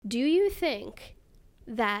do you think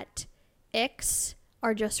that icks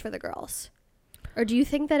are just for the girls? Or do you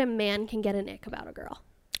think that a man can get an ick about a girl?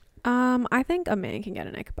 I think a man can get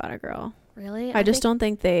an ick about a girl. Really? I just don't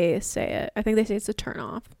think they say it. I think they say it's a turn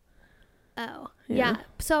off. Oh, yeah.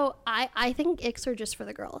 So I think icks are just for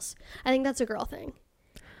the girls. I think that's a girl thing.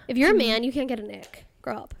 If you're a man, you can't get an ick.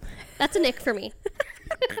 Grow up. That's an ick for me.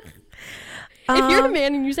 If you're a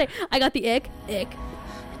man and you say, I got the ick.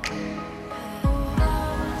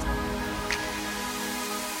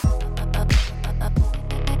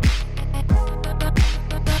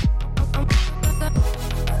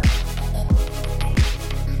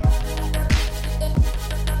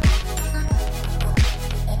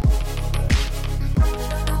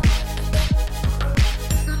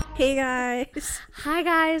 Hey guys. Hi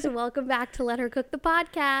guys, welcome back to Let Her Cook the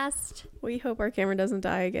podcast. We hope our camera doesn't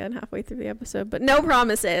die again halfway through the episode, but no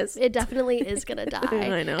promises. It definitely is gonna die.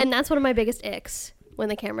 I know. And that's one of my biggest icks, when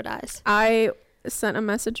the camera dies. I sent a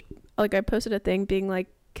message, like I posted a thing being like,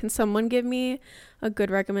 can someone give me a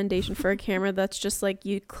good recommendation for a camera that's just like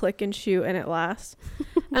you click and shoot and it lasts?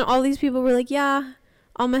 And all these people were like, yeah,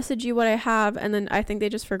 I'll message you what I have. And then I think they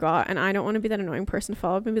just forgot, and I don't want to be that annoying person to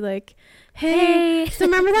follow up and be like, hey. So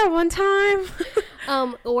remember that one time?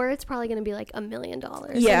 Or it's probably gonna be like $1 million. Yeah,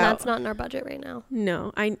 and that's not in our budget right now.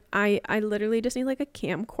 No, I literally just need like a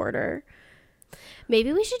camcorder.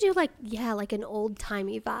 Maybe we should do like an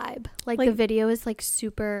old-timey vibe. Like the video is like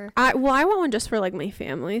super. I want one just for like my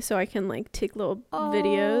family, so I can like take little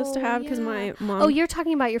videos to have, because my mom. Oh, you're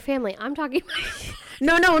talking about your family. I'm talking about.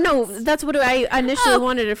 No. That's what I initially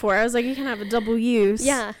wanted it for. I was like, you can have a double use.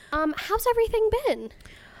 Yeah. How's everything been?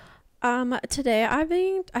 Today I've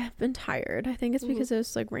been tired. I think it's because it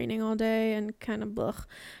was like raining all day and kind of blech.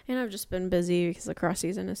 And I've just been busy because lacrosse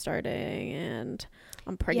season is starting and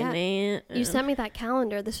I'm pregnant. Yeah. You sent me that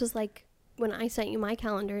calendar. This was like when I sent you my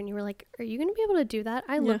calendar and you were like, are you going to be able to do that?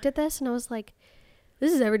 I looked at this and I was like,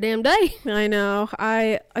 this is every damn day. I know.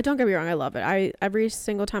 I don't get me wrong. I love it. Every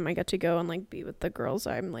single time I get to go and like be with the girls,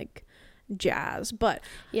 I'm like jazzed. But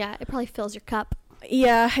yeah, it probably fills your cup.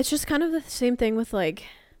 Yeah. It's just kind of the same thing with like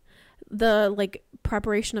the like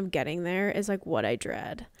preparation of getting there is like what I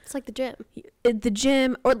dread. It's like the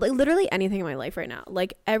gym or like literally anything in my life right now.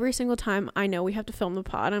 Like every single time I know we have to film the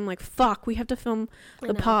pod, I'm like, fuck, we have to film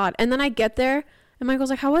the pod. And then I get there and Michael's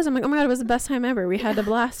like, how was it? I'm like, oh my God, it was the best time ever. We had a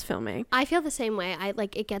blast filming. I feel the same way. I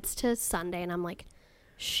like, it gets to Sunday and I'm like,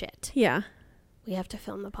 shit. Yeah. We have to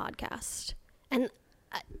film the podcast. And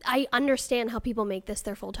I understand how people make this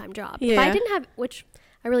their full-time job. Yeah. If I didn't have, which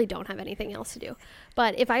I really don't have anything else to do,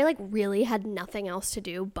 but if I like really had nothing else to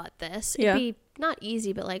do but this, it'd be not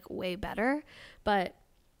easy, but like way better. But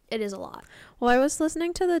it is a lot. Well, I was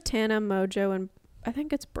listening to the Tana Mojo and I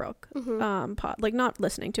think it's Brooke pod, like not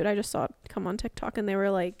listening to it. I just saw it come on TikTok and they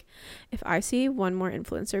were like, if I see one more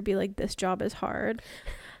influencer be like, this job is hard,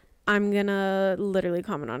 I'm gonna literally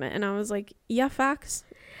comment on it. And I was like, yeah, facts.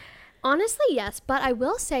 Honestly, yes. But I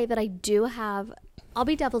will say that I'll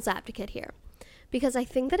be devil's advocate here. Because I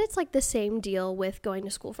think that it's like the same deal with going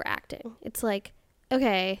to school for acting. It's like,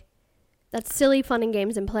 okay, that's silly fun and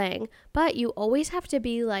games and playing, but you always have to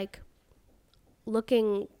be like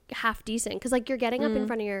looking half decent. Because like you're getting up in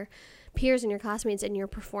front of your peers and your classmates and you're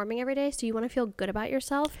performing every day. So you want to feel good about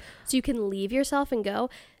yourself so you can leave yourself and go.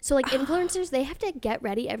 So like influencers, they have to get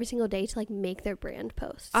ready every single day to like make their brand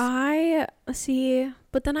posts. I see,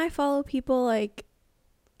 but then I follow people like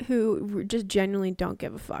who just genuinely don't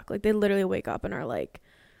give a fuck. Like they literally wake up and are like,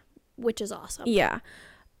 which is awesome. Yeah.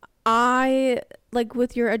 I like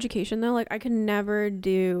with your education though, like I could never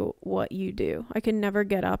do what you do. I could never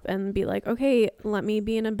get up and be like, okay, let me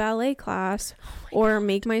be in a ballet class or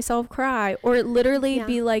make myself cry, or literally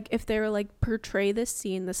be like, if they were like, portray this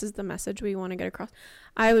scene, this is the message we want to get across,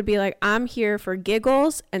 I would be like, I'm here for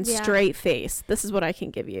giggles and straight face. This is what I can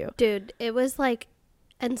give you. Dude, it was like,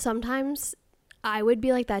 and sometimes I would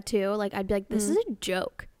be like that too. Like I'd be like, this is a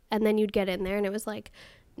joke, and then you'd get in there and it was like,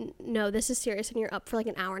 no, this is serious, and you're up for like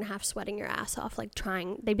an hour and a half sweating your ass off, like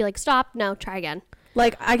trying. They'd be like, stop, no, try again.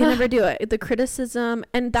 Like I can never do it. The criticism,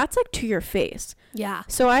 and that's like to your face. Yeah.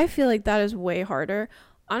 So I feel like that is way harder.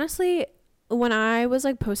 Honestly, when I was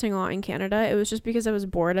like posting a lot in Canada, it was just because I was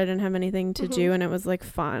bored. I didn't have anything to do and it was like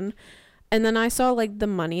fun. And then I saw like the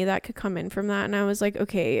money that could come in from that, and I was like,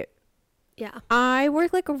 okay, yeah, I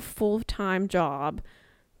work like a full-time job.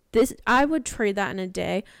 I would trade that in a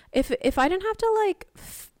day if I didn't have to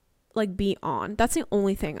like be on. That's the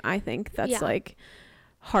only thing I think that's like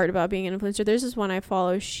hard about being an influencer. There's this one I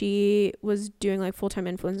follow. She was doing like full-time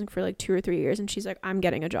influencing for like 2 or 3 years, and she's like, I'm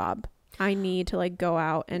getting a job. I need to like go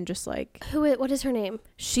out and just like. What is her name?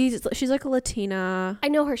 She's like a Latina. I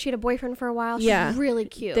know her. She had a boyfriend for a while. She's really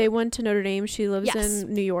cute. They went to Notre Dame. She lives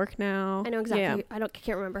in New York now. I know exactly. Yeah.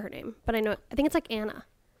 Can't remember her name, but I think it's like Anna.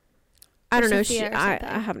 I don't know.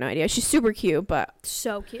 I have no idea. She's super cute, but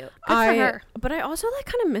so cute. Good for her. But I also like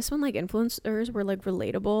kind of miss when like influencers were like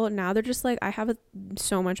relatable. Now they're just like, I have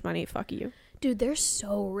so much money. Fuck you, dude. They're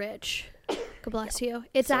so rich. God bless you.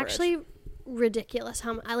 It's so actually ridiculous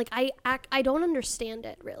how I don't understand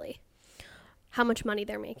it really. How much money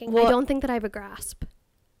they're making. Well, I don't think that I have a grasp.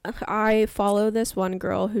 I follow this one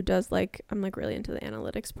girl who does like, I'm like really into the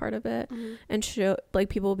analytics part of it, and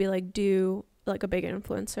people will be like, do like a big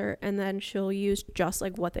influencer, and then she'll use just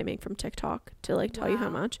like what they make from TikTok to like tell you how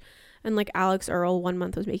much. And like Alex Earl 1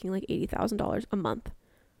 month was making like $80,000 a month.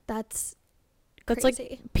 That's crazy.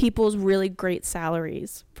 Like people's really great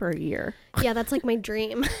salaries for a year. Yeah, that's like my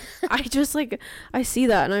dream. I just like, I see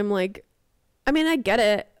that and I'm like, I mean, I get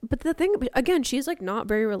it, but the thing again, she's like not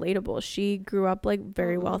very relatable. She grew up like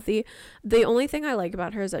very wealthy. The only thing I like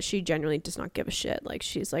about her is that she genuinely does not give a shit. Like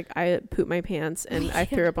she's like, I pooped my pants and I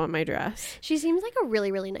threw up on my dress. She seems like a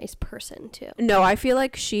really, really nice person too. No, I feel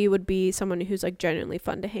like she would be someone who's like genuinely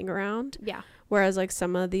fun to hang around. Yeah. Whereas like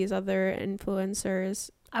some of these other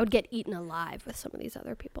influencers, I would get eaten alive with some of these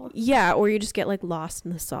other people. Yeah, or you just get like lost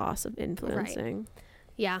in the sauce of influencing. Right.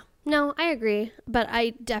 Yeah. No, I agree. But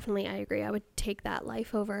I agree. I would take that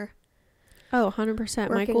life over. Oh,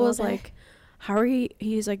 100%. Michael was like, how are you?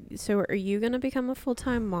 He's like, so are you going to become a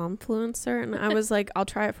full-time momfluencer? And I was like, I'll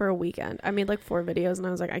try it for a weekend. I made like 4 videos and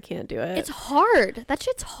I was like, I can't do it. It's hard. That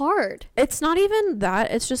shit's hard. It's not even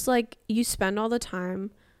that. It's just like you spend all the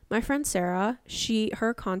time. My friend Sarah,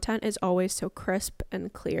 her content is always so crisp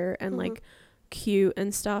and clear and like cute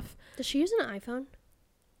and stuff. Does she use an iPhone?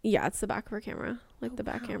 Yeah, it's the back of her camera, like the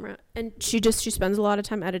back camera. And she spends a lot of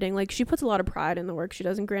time editing. Like she puts a lot of pride in the work she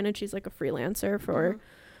does. And granted, she's like a freelancer for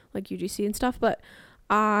like UGC and stuff. But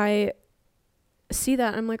I see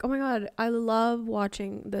that. I'm like, oh my God, I love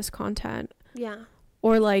watching this content. Yeah.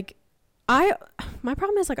 Or like, my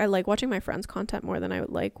problem is like, I like watching my friends' content more than I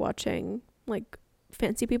would like watching like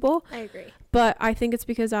fancy people. I agree. But I think it's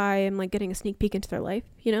because I am like getting a sneak peek into their life,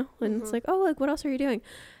 you know? And it's like, oh, like what else are you doing?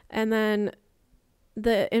 And then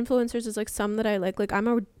the influencers is like some that I like I'm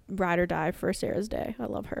a ride or die for Sarah's Day. I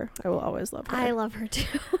love her. I will always love her. I love her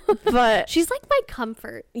too. But she's like my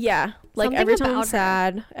comfort. Yeah. Like something every time I'm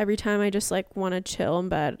sad, every time I just like want to chill in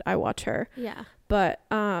bed, I watch her. Yeah. But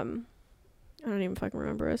I don't even fucking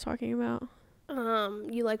remember what I was talking about.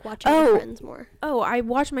 You like watching your friends more. Oh, I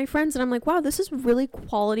watch my friends and I'm like, wow, this is really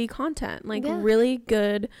quality content. Like really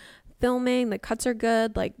good filming. The cuts are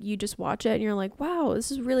good. Like you just watch it and you're like, wow, this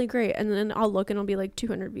is really great. And then I'll look and it'll be like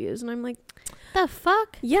 200 views and I'm like, the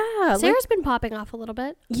fuck? Yeah. Sarah's been popping off a little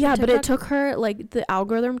bit. Yeah, but it took her like the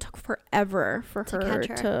algorithm took forever for her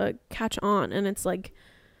to catch on. And it's like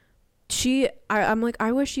I'm like,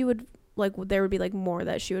 I wish you would like there would be like more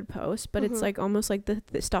that she would post, but it's like almost like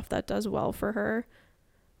the stuff that does well for her.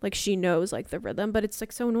 Like she knows like the rhythm, but it's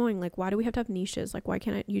like so annoying. Like why do we have to have niches? Like why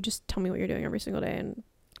can't you just tell me what you're doing every single day? And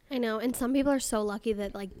I know, and some people are so lucky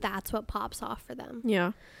that like that's what pops off for them.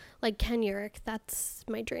 Yeah. Like Ken Urich, that's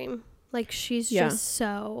my dream. Like she's just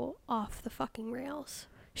so off the fucking rails.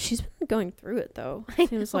 She's been going through it though.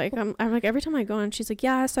 Seems like I'm like every time I go on, she's like,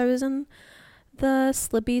 yeah, so I was in the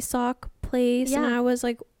Slippy sock place and I was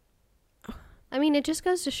like, I mean, it just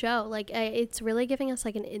goes to show like it's really giving us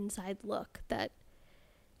like an inside look that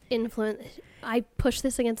I pushed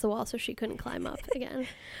this against the wall so she couldn't climb up again.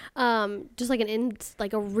 Just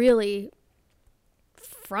like a really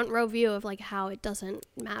front row view of like how it doesn't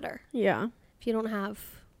matter. Yeah. If you don't have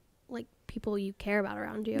like people you care about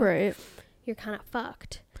around you, right, you're kind of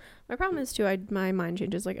fucked. My problem is too, my mind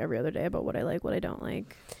changes like every other day about what I like, what I don't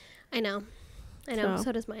like. I know.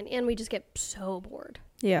 So does mine. And we just get so bored.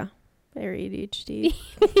 Yeah. Very ADHD.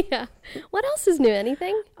 Yeah. What else is new?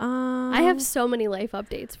 Anything? I have so many life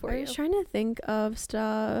updates for you. I was trying to think of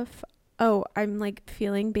stuff. Oh, I'm like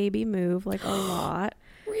feeling baby move like a lot.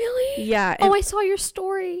 Really? Yeah. Oh, I saw your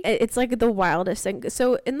story. It's like the wildest thing.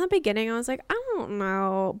 So in the beginning I was like, I don't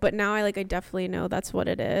know. But now I definitely know that's what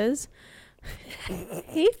it is.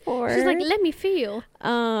 Hey, Ford. She's like, let me feel.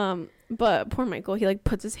 But poor Michael, he like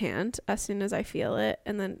puts his hand as soon as I feel it.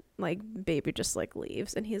 And then like baby just like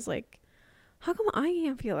leaves. And he's like, how come I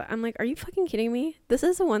can't feel it? I'm like, are you fucking kidding me? This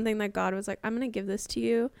is the one thing that God was like, I'm going to give this to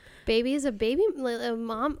you. Baby is a baby, a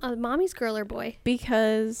mommy's girl or boy.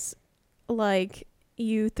 Because like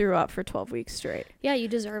you threw up for 12 weeks straight. Yeah, you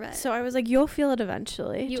deserve it. So I was like, you'll feel it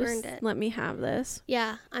eventually. You Just earned it. Let me have this.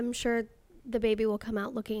 Yeah, I'm sure the baby will come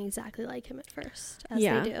out looking exactly like him at first, as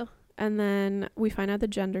they do. And then we find out the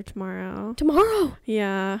gender tomorrow. Tomorrow?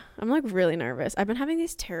 Yeah. I'm like really nervous. I've been having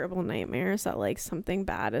these terrible nightmares that like something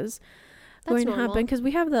bad is going to happen. Because we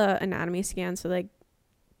have the anatomy scan. So like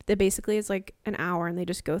it basically is like an hour and they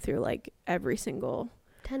just go through like every single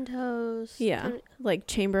 10 toes. Yeah. Like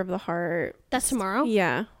chamber of the heart. That's tomorrow?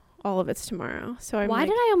 Yeah. All of it's tomorrow. So I'm Why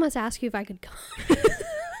did I almost ask you if I could come?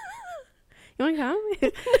 You want to come?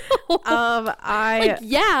 No. Like,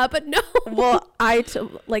 yeah, but no. Well,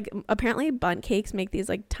 like apparently bundt cakes make these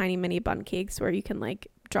like tiny mini bundt cakes where you can like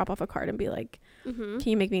drop off a card and be like, can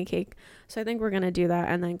you make me a cake? So I think we're gonna do that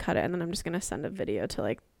and then cut it, and then I'm just gonna send a video to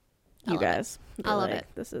like you guys. I love it.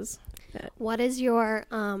 This is it. What is your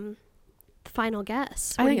final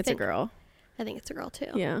guess? I think it's a girl. I think it's a girl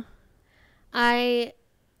too. Yeah.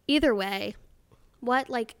 Either way, what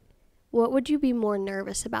would you be more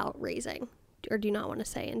nervous about raising? Or do you not want to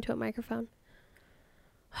say into a microphone?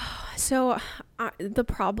 So the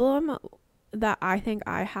problem that I think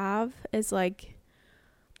I have is like,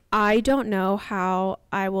 I don't know how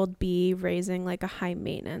I will be raising like a high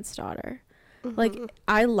maintenance daughter. Mm-hmm. Like,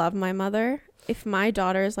 I love my mother. If my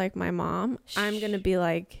daughter is like my mom, I'm going to be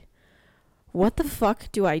like, what the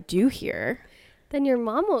fuck do I do here? Then your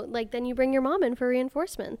mom won't, then you bring your mom in for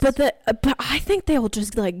reinforcements. But I think they'll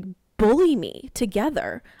just like bully me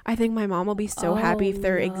together. I think my mom will be so happy if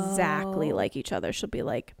they're exactly like each other. She'll be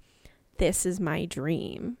like, this is my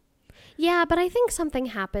dream. Yeah, but I think something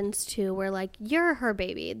happens too where like you're her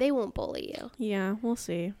baby. They won't bully you. Yeah, we'll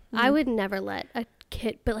see. I would never let a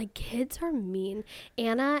kid, but like kids are mean.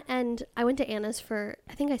 Anna and I went to Anna's for,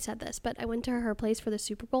 I think I said this, but I went to her place for the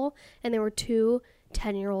Super Bowl and there were 2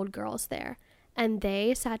 10-year-old girls there. And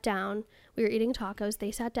they sat down, we were eating tacos, they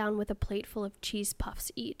sat down with a plate full of cheese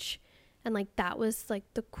puffs each. And like that was like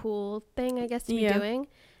the cool thing, I guess, to be doing.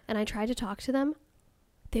 And I tried to talk to them.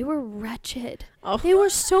 They were wretched. Oh. They were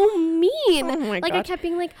so mean. Oh my God. I kept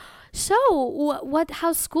being like, so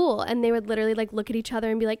how's school? And they would literally like look at each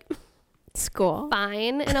other and be like, school.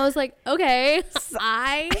 Fine. And I was like, okay,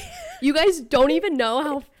 you guys don't even know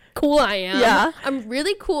how cool I am. Yeah. I'm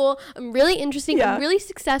really cool. I'm really interesting. Yeah. I'm really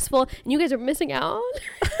successful. And you guys are missing out.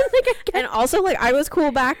 And also, like, I was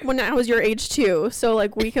cool back when I was your age, too. So,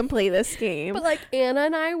 like, we can play this game. But, like, Anna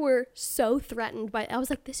and I were so threatened by I was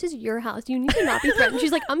like, this is your house. You need to not be threatened.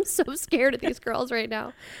 She's like, I'm so scared of these girls right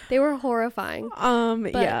now. They were horrifying.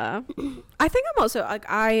 Yeah. I think I'm also, like,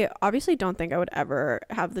 I obviously don't think I would ever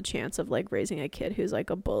have the chance of, like, raising a kid who's, like,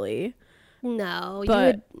 a bully. No, but you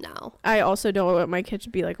would, no. I also don't want my kid to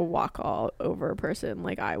be like a walk all over person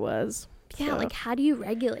like I was. Yeah, so. Like how do you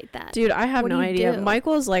regulate that? Dude, I have no idea.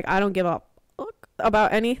 Michael's like, I don't give up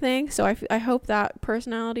about anything. So I hope that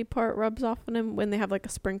personality part rubs off on him when they have like a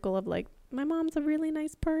sprinkle of like, my mom's a really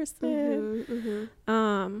nice person.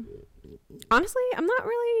 Honestly, I'm not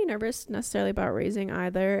really nervous necessarily about raising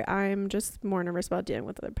either. I'm just more nervous about dealing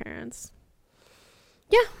with other parents.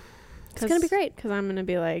 Yeah, it's going to be great. Because I'm going to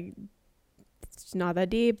be like, it's not that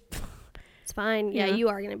deep. It's fine. Yeah, you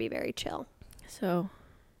are going to be very chill. So,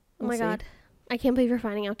 oh my God. I can't believe you're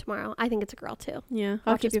finding out tomorrow. I think it's a girl too. Yeah,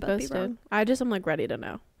 I'll keep you posted. I just am like ready to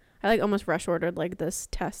know. I like almost rush ordered like this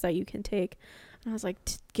test that you can take. And I was like,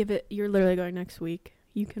 give it. You're literally going next week.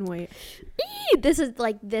 You can wait. This is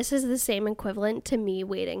the same equivalent to me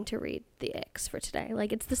waiting to read the Icks for today.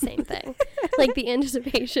 Like it's the same thing. Like the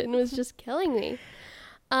anticipation was just killing me.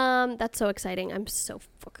 That's so exciting. I'm so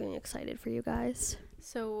fucking excited for you guys.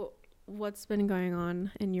 So what's been going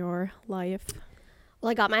on in your life? Well,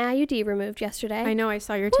 I got my IUD removed yesterday. I know. I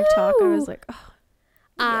saw your TikTok. Woo! I was like, oh.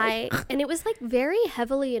 And it was like very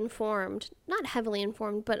heavily informed, not heavily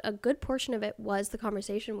informed, but a good portion of it was the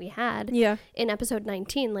conversation we had in episode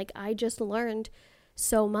 19. Like I just learned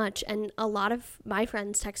so much. And a lot of my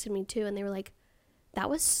friends texted me too. And they were like, that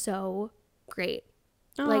was so great.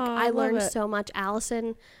 Oh, like I learned so much.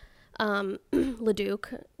 Allison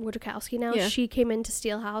Leduc Wojciechowski now, she came into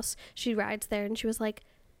Steelhouse. She rides there and she was like,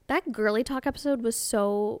 that girly talk episode was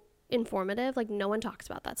so informative. Like no one talks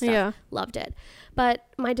about that stuff. Loved it. But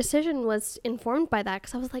my decision was informed by that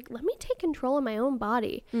because I was like, let me take control of my own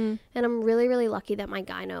body. And I'm really, really lucky that my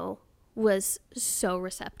gyno was so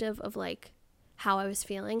receptive of like how I was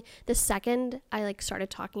feeling. The second I like started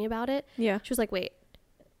talking about it, she was like, wait,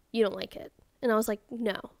 you don't like it? And I was like,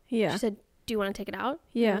 no. She said, do you want to take it out?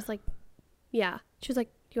 And I was like, yeah. She was like,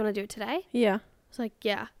 do you want to do it today? I was like,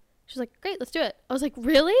 yeah. She was like, great, let's do it. I was like,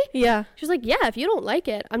 really? Yeah. She was like, yeah, if you don't like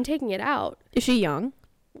it, I'm taking it out. Is she young?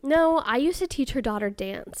 No, I used to teach her daughter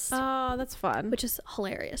dance. Oh, that's fun. Which is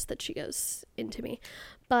hilarious that she goes into me.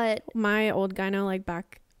 But my old gyno, like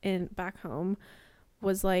back home,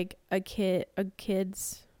 was like a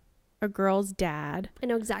kid's a girl's dad. I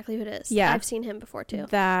know exactly who it is. Yeah. I've seen him before too.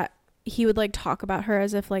 That he would like talk about her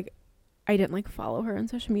as if like I didn't like follow her on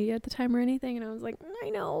social media at the time or anything, and I was like, I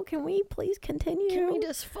know, can we please continue? Can we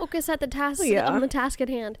just focus at the task Yeah. on the task at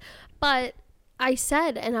hand? But I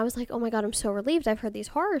said, and I was like, oh my God, I'm so relieved. I've heard these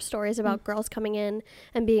horror stories about girls coming in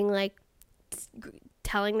and being like,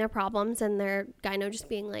 telling their problems, and their gyno just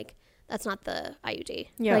being like, that's not the IUD.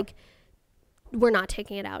 Yeah. Like, we're not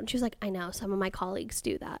taking it out. And she was like, I know, some of my colleagues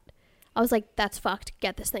do that. I was like, that's fucked.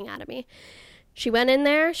 Get this thing out of me. She went in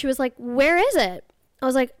there. She was like, where is it? I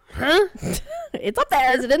was like, huh? It's up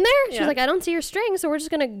there. Is it in there? She Yeah. was like, I don't see your string, so we're just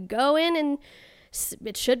going to go in and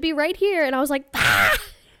it should be right here. And I was like, ah!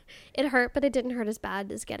 It hurt, but it didn't hurt as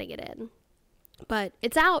bad as getting it in. But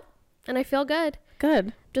it's out, and I feel good.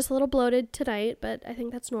 Good. Just a little bloated tonight, but I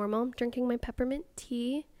think that's normal. I'm drinking my peppermint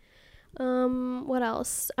tea. What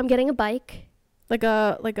else? I'm getting a bike. Like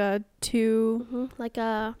a two. Mm-hmm. Like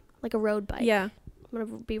a road bike. Yeah. I'm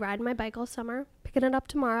gonna be riding my bike all summer, picking it up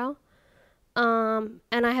tomorrow. And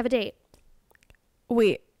I have a date.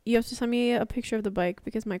 Wait, you have to send me a picture of the bike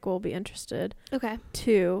because Michael will be interested. Okay.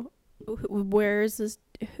 Where is this?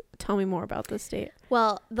 Tell me more about this date.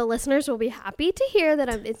 Well, the listeners will be happy to hear that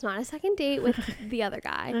it's not a second date with the other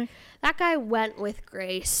guy. Okay. That guy went with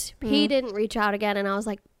Grace. He didn't reach out again, and I was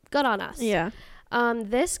like, good on us. Yeah.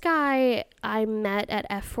 This guy I met at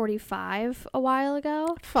F45 a while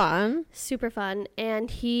ago. Fun. Super fun.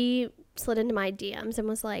 And he slid into my DMs and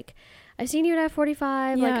was like, I've seen you at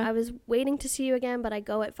F45. Yeah. Like, I was waiting to see you again, but I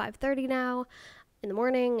go at 5:30 now in the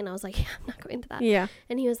morning. And I was like, yeah, I'm not going to that. Yeah.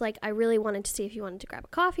 And he was like, I really wanted to see if you wanted to grab a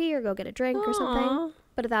coffee or go get a drink or something.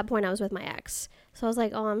 But at that point, I was with my ex. So I was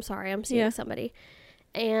like, oh, I'm sorry. I'm seeing somebody.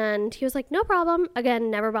 And he was like, no problem.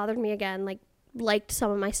 Again, never bothered me again. Like, liked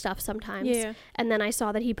some of my stuff sometimes. Yeah. And then I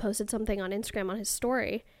saw that he posted something on Instagram on his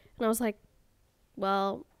story. And I was like,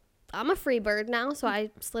 well, I'm a free bird now. So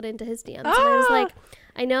I slid into his DMs. And I was like,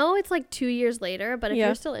 I know it's like 2 years later, but if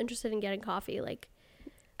you're still interested in getting coffee, like,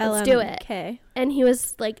 let's do it. And he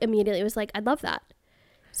was like, immediately was like, I'd love that.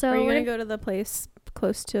 So are you going to go to the place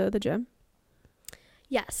close to the gym?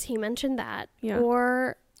 Yes, he mentioned that. Yeah.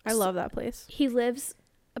 Or I love that place. he lives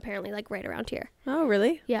apparently like right around here. Oh,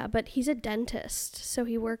 really? Yeah, but he's a dentist, so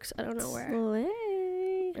he works, I don't know where.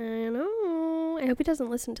 Slay. I know. I hope he doesn't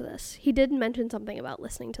listen to this. He did mention something about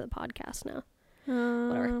listening to the podcast now.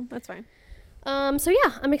 Whatever. That's fine. So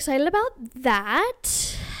yeah, I'm excited about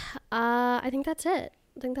that. I think that's it.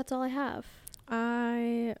 I think that's all I have.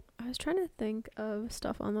 I was trying to think of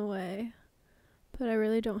stuff on the way, but I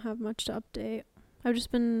really don't have much to update. I've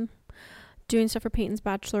just been doing stuff for Peyton's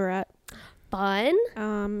bachelorette. Fun.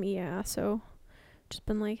 Yeah, so just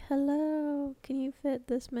been like, hello, can you fit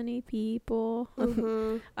this many people?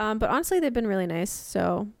 Mm-hmm. But honestly, they've been really nice,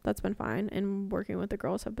 so that's been fine. And working with the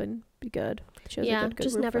girls have been good. Yeah,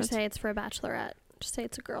 just never say it's for a bachelorette. Just say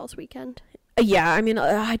it's a girls' weekend. Yeah, I mean,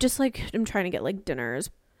 I just like, I'm trying to get like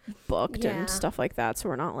dinners booked and stuff like that, so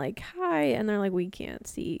we're not like, hi, and they're like, we can't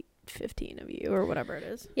see 15 of you or whatever it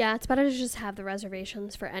is. Yeah, it's better to just have the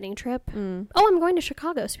reservations for any trip. Oh, I'm going to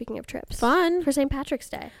Chicago, speaking of trips. Fun. For St. Patrick's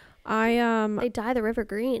Day. They dye the river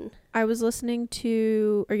green. I was listening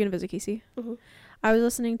to, are you gonna visit Casey? Mm-hmm. I was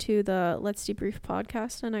listening to the Let's Debrief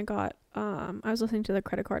podcast, and I was listening to the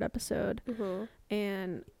credit card episode,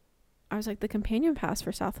 and I was like, the companion pass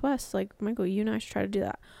for Southwest, like, Michael, you and I should try to do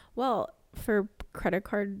that. Well, for credit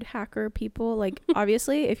card hacker people, like,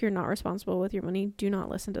 obviously, if you're not responsible with your money, do not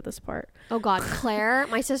listen to this part. Oh God, Claire,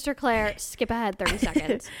 my sister Claire, skip ahead 30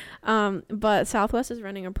 seconds. But Southwest is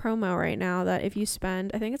running a promo right now that if you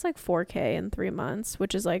spend, I think it's like $4,000 in 3 months,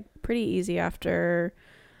 which is like pretty easy after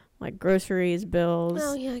like groceries, bills.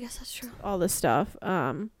 Oh yeah, I guess that's true. All this stuff.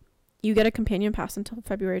 You get a companion pass until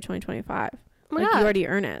February 2025. Oh my like God. You already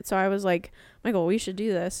earn it. So I was like, Michael, we should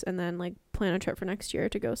do this and then like plan a trip for next year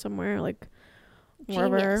to go somewhere like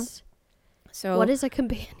wherever. Genius. So what is a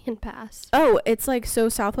companion pass? Oh, it's like, so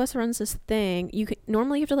Southwest runs this thing. You can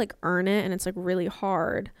normally you have to like earn it, and it's like really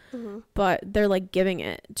hard. But they're like giving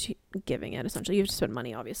it essentially. You have to spend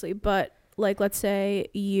money, obviously. But like, let's say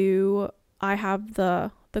I have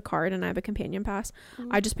the card and I have a companion pass.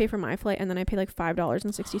 I just pay for my flight, and then I pay like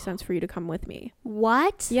 $5.60 for you to come with me.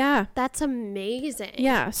 What? Yeah. That's amazing.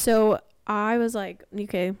 Yeah. So I was like,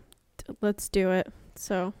 okay, let's do it.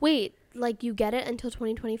 So wait, like you get it until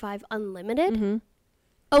 2025 unlimited?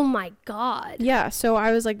 Oh my God. Yeah. So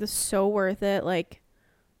I was like, this is so worth it. Like,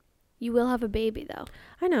 you will have a baby though.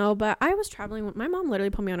 I know, but I was traveling. My mom literally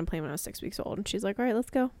put me on a plane when I was 6 weeks old, and she's like, all right, let's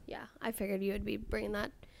go. Yeah. I figured you would be bringing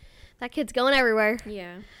that kid's going everywhere.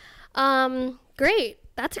 Yeah. Great.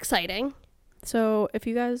 That's exciting. So if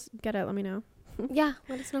you guys get it, let me know. Yeah,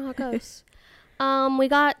 let us know how it goes. We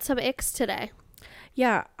got some icks today.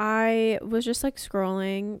 Yeah, I was just like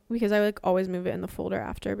scrolling because I like always move it in the folder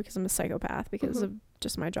after because I'm a psychopath because of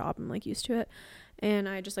just my job. I'm like used to it. And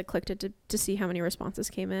I just like clicked it to see how many responses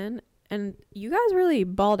came in. And you guys really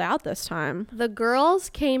balled out this time. The girls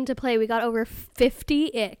came to play. We got over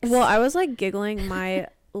 50 icks. Well, I was like giggling my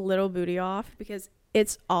little booty off because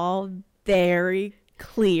it's all very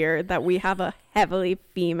clear that we have a heavily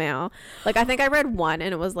female. Like I think I read one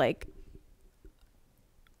and it was like,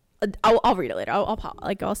 I'll read it later.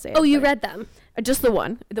 I'll say it. Oh, you read them? Just the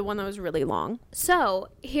one that was really long. So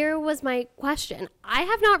here was my question. I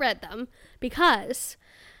have not read them because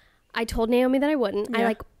I told Naomi that I wouldn't.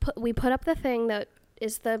 Yeah. We put up the thing that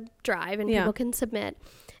is the drive and people can submit.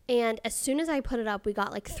 And as soon as I put it up, we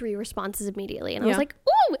got like 3 responses immediately. And I was like,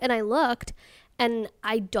 ooh, and I looked and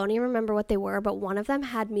I don't even remember what they were, but one of them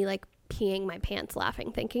had me like peeing my pants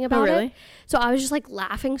laughing, thinking about it. So I was just like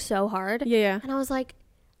laughing so hard. Yeah. And I was like,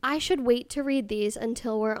 I should wait to read these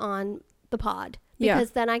until we're on the pod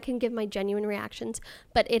because then I can give my genuine reactions.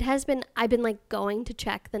 But I've been like going to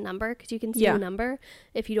check the number because you can see the number.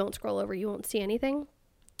 If you don't scroll over, you won't see anything.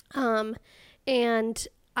 And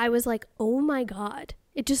I was like, oh my God,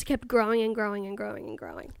 it just kept growing and growing and growing and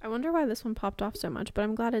growing. I wonder why this one popped off so much, but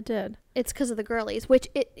I'm glad it did. It's because of the girlies, which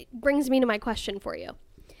it brings me to my question for you.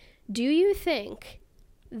 Do you think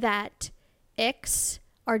that icks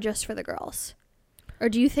are just for the girls? Or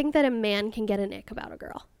do you think that a man can get an ick about a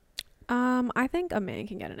girl? I think a man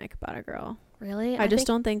can get an ick about a girl. Really? I just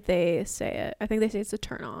don't think they say it. I think they say it's a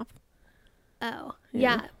turn off. Oh,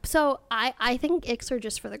 yeah. So I think icks are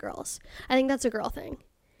just for the girls. I think that's a girl thing.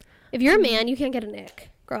 If you're a man, you can't get an ick.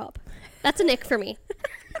 Grow up. That's an ick for me.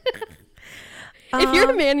 If you're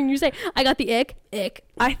a man and you say, I got the ick.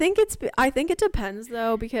 I think it depends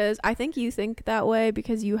though, because I think you think that way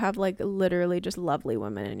because you have like literally just lovely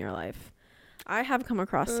women in your life. I have come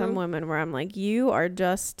across some women where I'm like, you are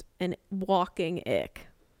just an walking ick.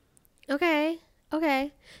 Okay.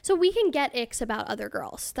 So we can get icks about other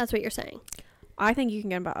girls. That's what you're saying. I think you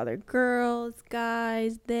can get about other girls,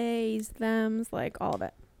 guys, theys, thems, like all of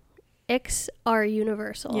it. Icks are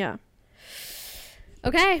universal. Yeah.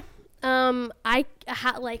 Okay. I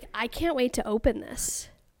can't wait to open this.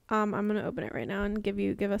 I'm gonna open it right now and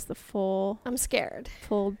give us the full. I'm scared.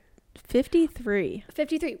 Full 53.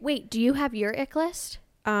 53. Wait, do you have your ick list?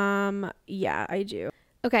 Yeah, I do.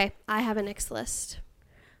 Okay, I have an ick list.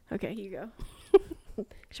 Okay, you go.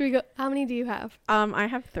 Should we go? How many do you have? I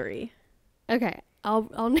have 3. Okay, I'll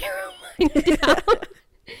narrow mine down.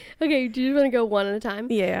 Okay, do you want to go one at a time?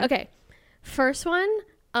 Yeah. Okay. First one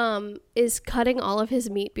is cutting all of his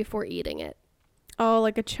meat before eating it. Oh,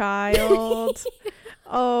 like a child.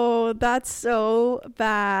 Oh, that's so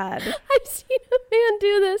bad. I've seen a man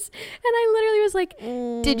do this, and I literally was like,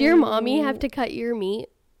 did your mommy have to cut your meat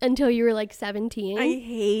until you were like 17? I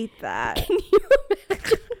hate that. Can you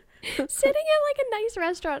imagine sitting at like a nice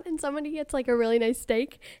restaurant and somebody gets like a really nice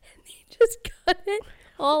steak and they just cut it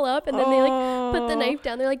all up and then they like put the knife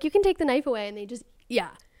down. They're like, you can take the knife away, and they just,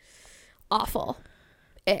 awful.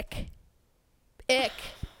 Ick.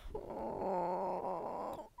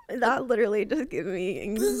 That literally just gives me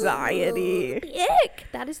anxiety. Ick.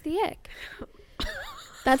 That is the ick.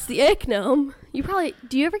 That's the ick, Noam.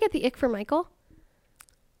 Do you ever get the ick from Michael?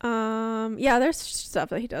 Yeah, there's stuff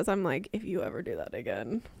that he does. I'm like, if you ever do that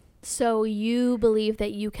again. So you believe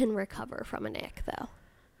that you can recover from an ick, though?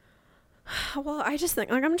 Well, I just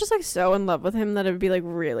think like I'm just like so in love with him that it would be like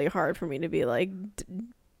really hard for me to be like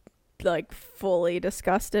like fully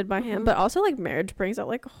disgusted by him. But also like marriage brings out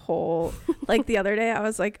like a whole like the other day I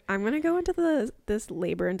was like, I'm gonna go into this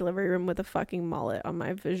labor and delivery room with a fucking mullet on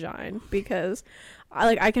my vagina because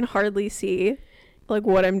I can hardly see like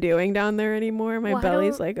what I'm doing down there anymore. My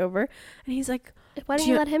belly's like over, and he's like, why don't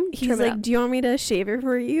you let him trim it up? Do you want me to shave it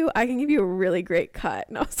for you? I can give you a really great cut.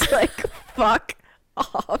 And I was like, fuck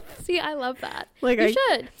off. See, I love that. Like you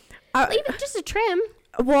should leave it just a trim.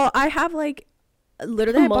 Well, I have like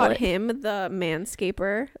literally I bought him the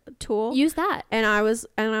Manscaper tool. Use that. And I was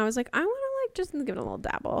like, I want to like just give it a little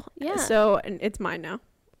dabble. Yeah. So and it's mine now.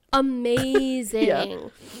 Amazing. Yeah.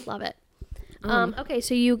 Love it. Okay,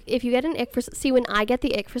 so if you get an ick when I get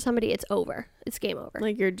the ick for somebody, it's over. It's game over.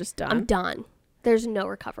 Like you're just done. I'm done. There's no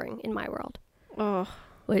recovering in my world. Oh,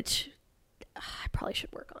 which I probably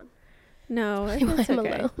should work on. No, it's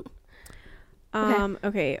okay. Alone.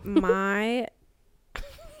 Okay, my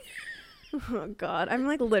oh god, I'm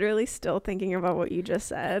like literally still thinking about what you just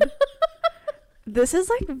said. This is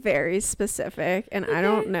like very specific and I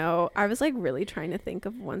don't know. I was like really trying to think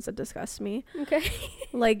of ones that disgust me. Okay.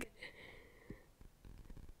 Like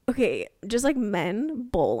okay, just like men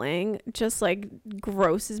bowling just like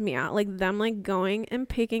grosses me out. Like them like going and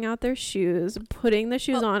picking out their shoes, putting the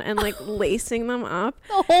shoes on and like lacing them up.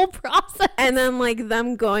 The whole process. And then like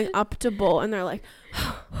them going up to bowl and they're like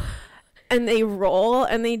and they roll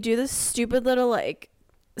and they do this stupid little like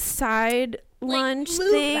side lunge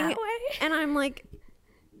thing. And I'm like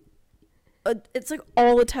it's like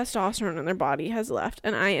all the testosterone in their body has left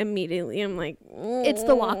and I immediately am like it's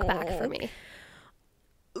the walk back for me.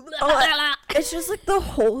 It's just like the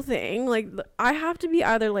whole thing. Like I have to be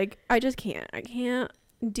either like I can't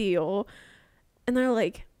deal. And they're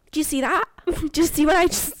like, do you see that? Do you see what I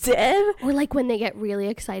just did? Or like when they get really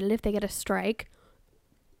excited if they get a strike.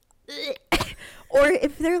 Or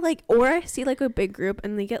if they're like, or I see like a big group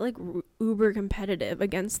and they get like uber competitive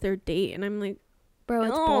against their date and I'm like, bro,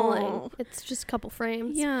 it's bowling. It's just a couple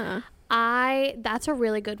frames. Yeah. That's a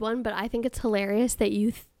really good one, but I think it's hilarious that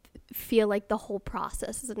you feel like the whole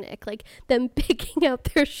process is an ick. Like them picking out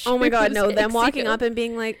their shoes. Oh my god, no, them walking up and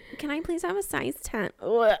being like, can I please have a size 10?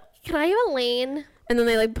 Can I have a lane? And then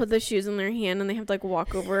they like put the shoes in their hand and they have to like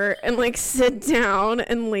walk over and like sit down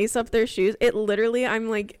and lace up their shoes. It literally, I'm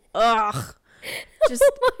like, ugh. Just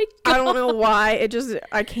I don't know why. It just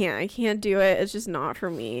I can't do it. It's just not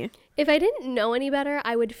for me. If I didn't know any better,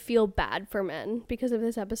 I would feel bad for men because of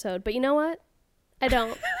this episode. But you know what? I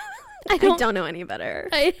don't. I don't know any better.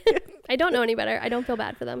 I don't know any better. I don't feel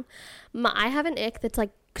bad for them. I have an ick that's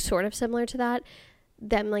like sort of similar to that.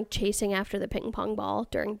 Them like chasing after the ping pong ball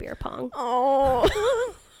during beer pong. Oh.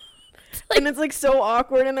 Like, and it's like so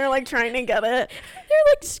awkward and they're like trying to get it. They're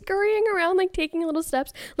like scurrying around, like taking little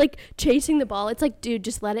steps, like chasing the ball. It's like, dude,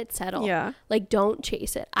 just let it settle. Yeah. Like don't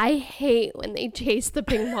chase it. I hate when they chase the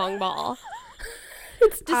ping pong ball.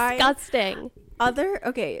 It's disgusting.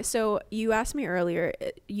 Okay, so you asked me earlier,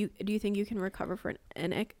 do you think you can recover for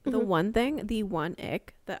an ick? Mm-hmm. The one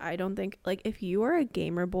ick that I don't think, like if you are a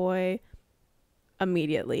gamer boy,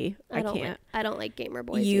 immediately I can't. I don't like gamer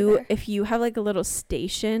boys either. If you have like a little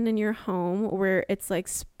station in your home where it's like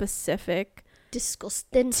specific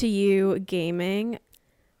disgusting to you gaming,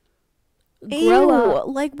 grow up.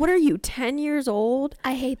 Like what are you, 10 years old?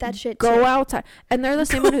 I hate that shit Go too. outside. And they're the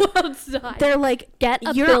same one outside. They're like, get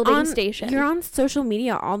a building station. You're on social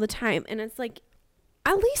media all the time and it's like,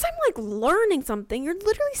 at least I'm like learning something. You're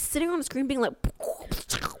literally sitting on the screen being like,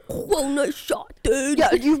 whoa, nice shot, dude.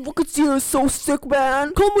 Yeah, you fucking see you're so sick,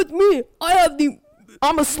 man. Come with me.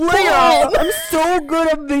 I'm a slayer. I'm so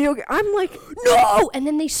good at video games. I'm like, no. And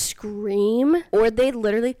then they scream. Or they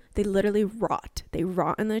literally rot. They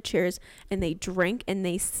rot in the chairs and they drink and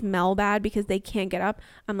they smell bad because they can't get up.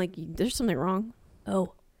 I'm like, there's something wrong.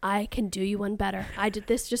 Oh, I can do you one better.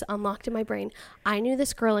 This just unlocked in my brain. I knew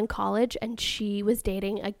this girl in college and she was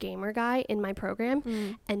dating a gamer guy in my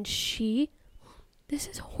program. And this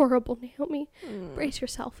is horrible, Naomi. Brace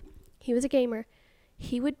yourself. He was a gamer.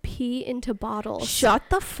 He would pee into bottles. Shut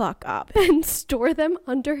the fuck up. And store them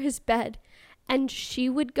under his bed. And she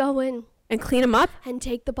would go in. And clean them up? And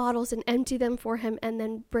take the bottles and empty them for him and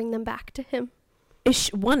then bring them back to him. Is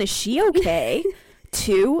she okay?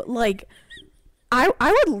 Two, like... I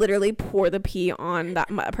would literally pour the pee on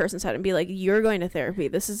that person's head and be like, you're going to therapy.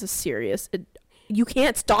 This is a serious... you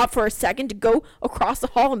can't stop for a second to go across the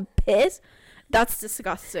hall and piss? That's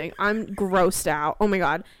disgusting. I'm grossed out. Oh my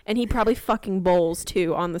god. And he probably fucking bowls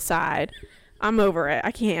too on the side. I'm over it.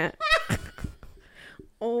 I can't.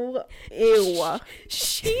 Oh, ew.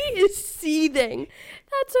 She is seething.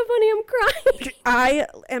 That's so funny. I'm crying. I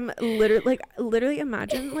am literally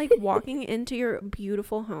imagine like walking into your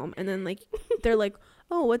beautiful home and then like they're like,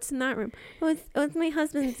 oh, what's in that room? Oh, it's my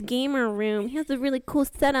husband's gamer room. He has a really cool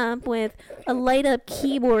setup with a light up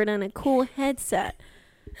keyboard and a cool headset.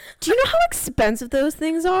 Do you know how expensive those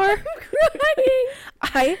things are? I'm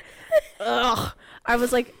crying. I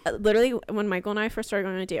was like, literally, when Michael and I first started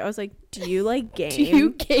going on a date, I was like, do you like game? Do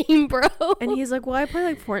you game, bro? And he's like, well, I play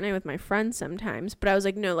like Fortnite with my friends sometimes. But I was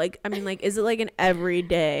like, no, like, I mean, like, is it like an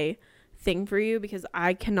everyday thing for you? Because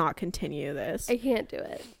I cannot continue this. I can't do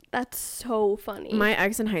it. That's so funny. My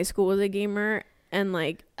ex in high school was a gamer and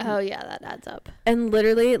like. Oh, yeah, that adds up. And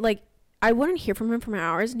literally, like, I wouldn't hear from him for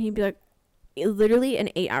hours and he'd be like, literally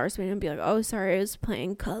in 8 hours, and be like, oh, sorry, I was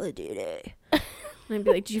playing Call of Duty. And I'd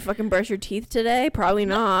be like, did you fucking brush your teeth today? Probably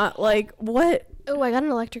not. Like, what? Oh, I got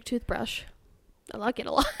an electric toothbrush. I like it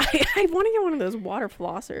a lot. I want to get one of those water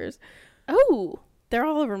flossers. Oh. They're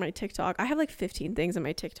all over my TikTok. I have like 15 things in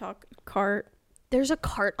my TikTok cart. There's a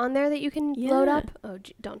cart on there that you can load up? Oh,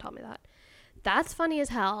 don't tell me that. That's funny as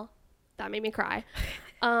hell. That made me cry.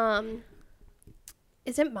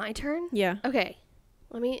 Is it my turn? Yeah. Okay.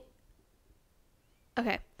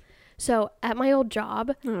 Okay. So at my old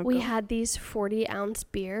job, we God. had these 40-ounce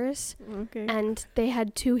beers, Okay. and they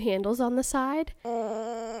had 2 handles on the side.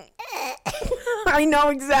 I know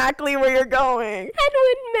exactly where you're going. And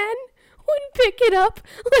when men would pick it up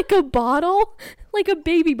like a bottle, like a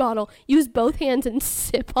baby bottle, use both hands and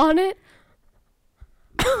sip on it,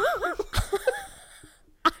 I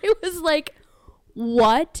was like,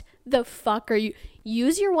 what the fuck are you?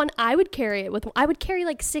 Use your one. I would carry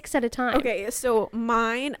like 6 at a time. Okay, so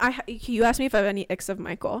mine, you asked me if I have any icks of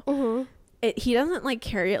Michael. Mm-hmm. He doesn't like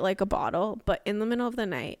carry it like a bottle, but in the middle of the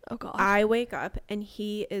night, Oh God. I wake up and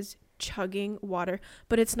he is chugging water,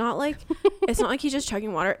 but it's not like he's just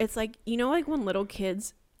chugging water. It's like, you know, like when little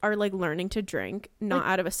kids are like learning to drink, not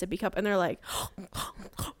out of a sippy cup, and they're like,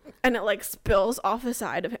 and it like spills off the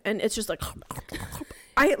side of it, and it's just like,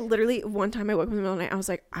 I literally, one time I woke up in the middle of the night, I was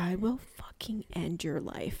like, I will fucking end your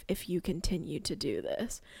life if you continue to do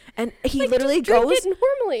this. And he like, literally just goes drink it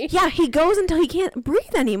normally. Yeah, he goes until he can't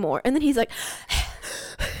breathe anymore, and then he's like,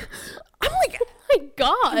 I'm like, my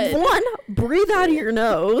God. 1, breathe out of your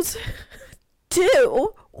nose.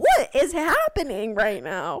 2, what is happening right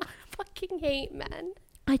now? I fucking hate men.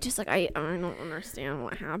 I just like I don't understand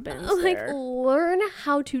what happens. Like there. learn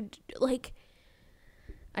how to like.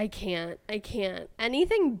 I can't.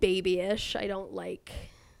 Anything babyish, I don't like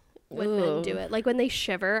when men do it. Like when they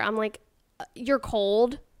shiver, I'm like, you're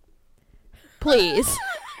cold. Please.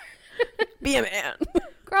 Be a man.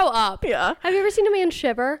 Grow up. Yeah. Have you ever seen a man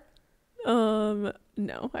shiver? No,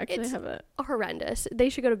 actually I haven't. Horrendous. They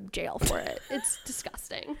should go to jail for it. It's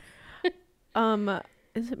disgusting.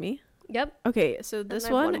 Is it me? Yep. Okay, so this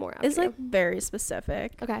one is like very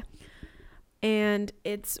specific. Okay. And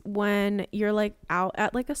it's when you're like out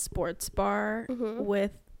at like a sports bar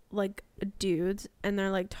with like dudes, and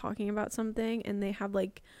they're like talking about something, and they have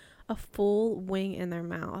like a full wing in their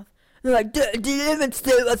mouth. They're like, do you even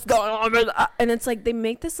see what's going on? And it's like they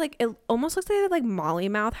make this like, it almost looks like they have like Molly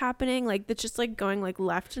mouth happening, like it's just like going like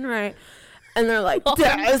left and right, and they're like,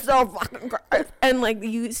 that is so fucking gross. And like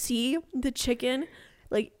you see the chicken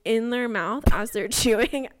like in their mouth as they're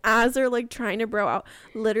chewing, as they're like trying to bro out.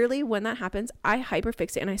 Literally when that happens, I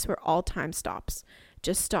hyperfixate, and I swear all time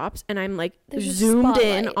just stops, and I'm like zoomed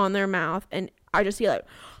in on their mouth, and I just see like,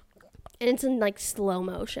 and it's in like slow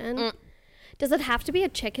motion. Does it have to be a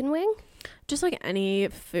chicken wing? Just like any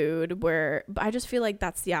food but I just feel like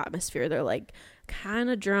that's the atmosphere. They're like kind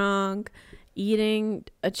of drunk, eating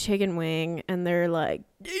a chicken wing, and they're like,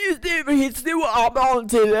 do you see what I'm on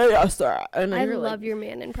today, sir? And I love your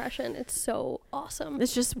man impression. It's so awesome.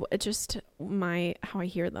 It's just how I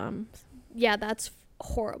hear them. Yeah, that's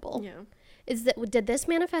horrible. Yeah. Did this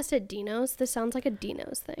manifest at Dino's? This sounds like a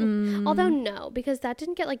Dino's thing. Although no, because that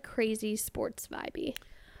didn't get like crazy sports vibey.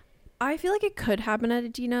 I feel like it could happen at a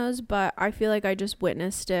Dino's, but I feel like I just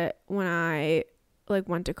witnessed it when I like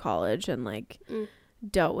went to college and like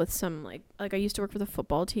dealt with some like I used to work for the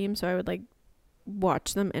football team, so I would like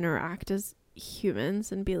watch them interact as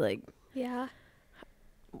humans and be like, yeah,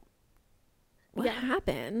 what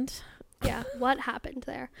happened? Yeah, what happened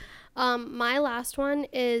there? My last one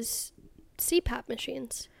is CPAP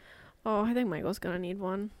machines. Oh, I think Michael's gonna need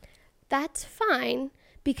one. That's fine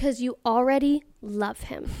because you already love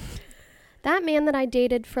him. That man that I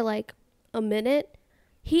dated for like a minute,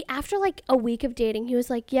 after like a week of dating, he was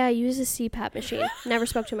like, yeah, use a CPAP machine. Never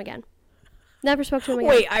spoke to him again.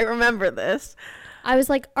 Wait, I remember this. I was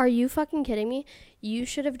like, are you fucking kidding me? You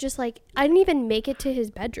should have just like, I didn't even make it to his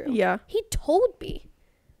bedroom. Yeah. He told me.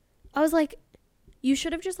 I was like, you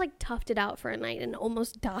should have just like toughed it out for a night and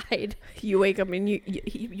almost died. You wake up and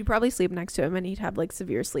you probably sleep next to him, and he'd have like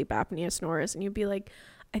severe sleep apnea, snores, and you'd be like,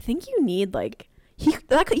 I think you need like, you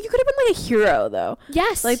could have been like a hero though.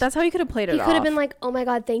 Yes. Like that's how you could have played it off. He could have been like, oh my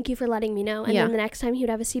God, thank you for letting me know. And then the next time he would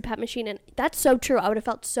have a CPAP machine. And that's so true. I would have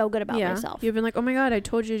felt so good about myself. You've been like, oh my God, I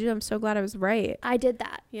told you to do. I'm so glad I was right. I did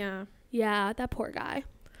that. Yeah. Yeah, that poor guy.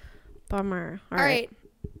 Bummer. All right.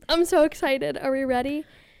 I'm so excited. Are we ready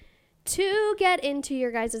to get into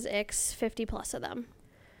your guys' icks, 50 plus of them?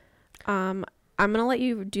 I'm going to let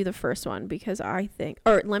you do the first one because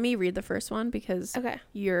let me read the first one because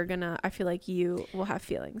I feel like you will have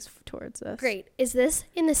feelings towards this. Great. Is this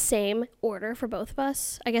in the same order for both of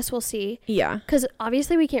us? I guess we'll see. Yeah. Because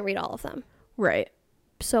obviously we can't read all of them. Right.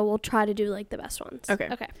 So we'll try to do like the best ones. Okay.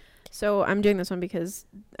 So I'm doing this one because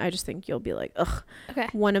I just think you'll be like, ugh. Okay.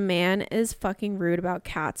 When a man is fucking rude about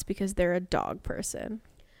cats because they're a dog person.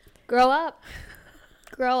 Grow up.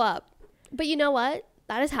 But you know what?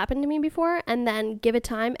 That has happened to me before, and then give it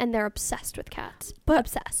time, and they're obsessed with cats. But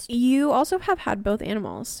obsessed. You also have had both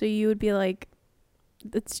animals, so you would be like,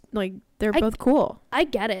 it's like they're both cool. I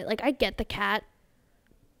get it. Like I get the cat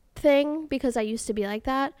thing because I used to be like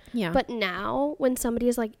that. Yeah. But now when somebody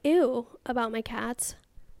is like, ew, about my cats,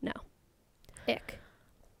 no. Ick.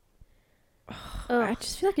 I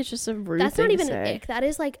just feel like it's just a rude That's thing not even to an say. ick. That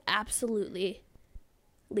is like absolutely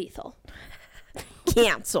lethal.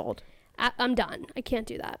 Canceled. I'm done. I can't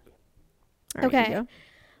do that. All right, Okay.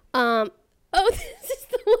 Oh, this is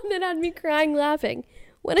the one that had me crying laughing.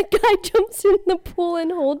 When a guy jumps in the pool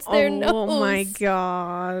and holds their nose. Oh my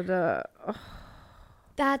god.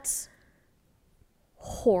 That's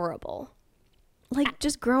horrible. Like,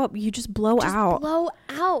 just grow up. You just blow out. Blow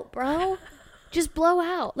out, bro. Just blow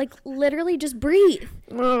out. Like, literally just breathe.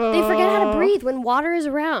 They forget how to breathe when water is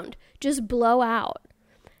around. Just blow out.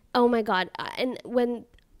 Oh my god. And when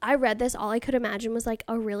I read this, all I could imagine was like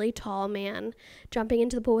a really tall man jumping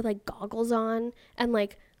into the pool with like goggles on and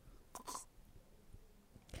like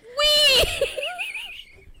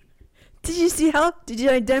Did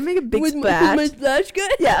I make a big splash? Was my splash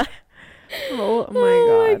good? Yeah. Oh my god.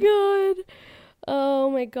 Oh my god. Oh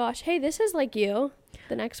my gosh. Hey, this is like you.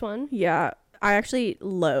 The next one. Yeah. I actually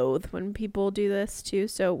loathe when people do this too.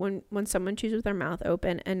 So when someone chews with their mouth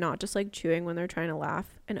open and not just like chewing when they're trying to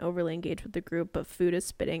laugh and overly engage with the group, but food is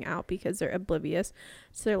spitting out because they're oblivious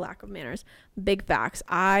to their lack of manners. Big facts.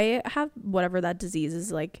 I have whatever that disease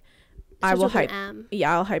is like. I'll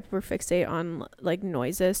hyperfixate on like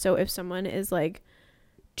noises. So if someone is like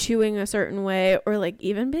chewing a certain way or like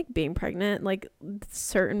even being pregnant, like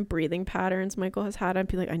certain breathing patterns Michael has had, I'd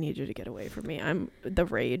be like, I need you to get away from me. The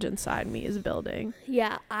rage inside me is building.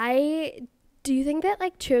 Yeah. Do you think that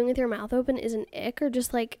like chewing with your mouth open is an ick or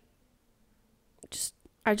just like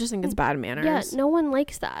I just think it's bad manners. Yeah, no one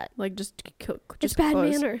likes that. Like just it's bad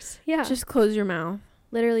manners. Yeah. Just close your mouth.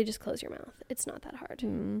 Literally just close your mouth. It's not that hard.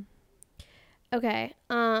 Okay.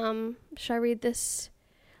 Should I read this?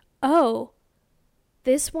 Oh.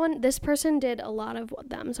 This person did a lot of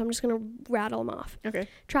them, so I'm just going to rattle them off. Okay.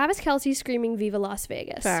 Travis Kelce screaming Viva Las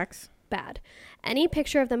Vegas. Facts. Bad. Any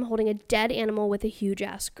picture of them holding a dead animal with a huge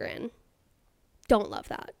ass grin. Don't love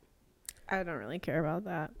that. I don't really care about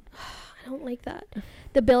that. I don't like that.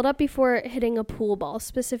 The build up before hitting a pool ball,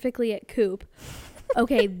 specifically at Coop.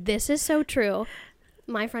 Okay, this is so true.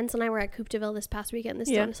 My friends and I were at Coupe de Ville this past weekend. This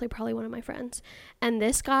is honestly probably one of my friends. And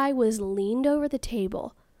this guy was leaned over the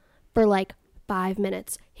table for like 5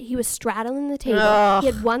 minutes. He was straddling the table. Ugh. He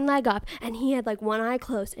had one leg up and he had like one eye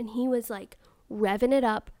closed and he was like revving it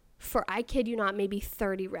up for, I kid you not, maybe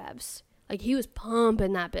 30 revs. Like he was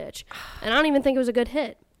pumping that bitch. And I don't even think it was a good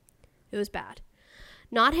hit. It was bad.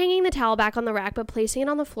 Not hanging the towel back on the rack, but placing it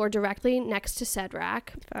on the floor directly next to said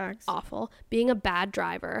rack. Facts. Awful. Being a bad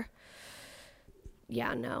driver.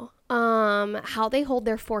 Yeah, no. How they hold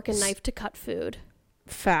their fork and knife to cut food.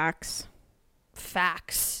 Facts.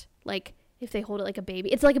 Like if they hold it like a baby.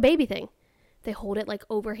 It's like a baby thing. They hold it like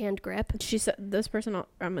overhand grip. She said, this person,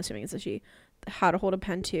 I'm assuming it's a she, how to hold a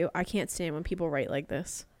pen too. I can't stand when people write like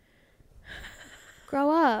this. Grow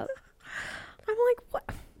up. I'm like, what?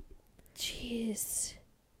 Jeez.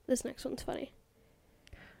 This next one's funny.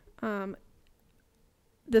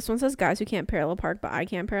 This one says guys who can't parallel park, but I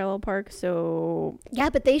can't parallel park, so... Yeah,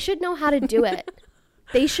 but they should know how to do it.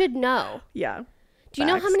 They should know. Yeah. Do you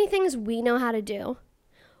know how many things we know how to do?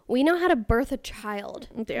 We know how to birth a child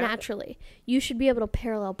naturally. You should be able to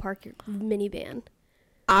parallel park your minivan.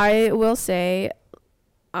 I will say,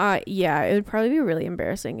 yeah, it would probably be really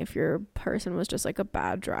embarrassing if your person was just like a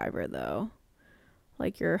bad driver, though.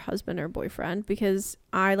 Like your husband or boyfriend, because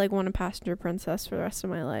I like want a passenger princess for the rest of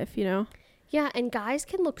my life, you know? Yeah, and guys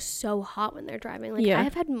can look so hot when they're driving. Like, I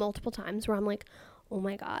have had multiple times where I'm like, oh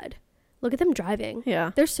my God, look at them driving.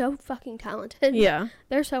 Yeah. They're so fucking talented. Yeah.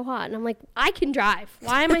 They're so hot. And I'm like, I can drive.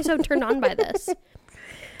 Why am I so turned on by this?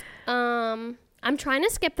 I'm trying to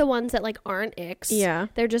skip the ones that like aren't icks. Yeah.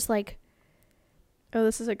 They're just like. Oh,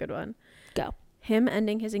 this is a good one. Go. Him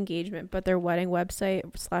ending his engagement, but their wedding website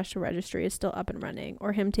 / registry is still up and running.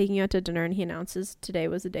 Or him taking you out to dinner and he announces today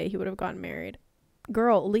was the day he would have gotten married.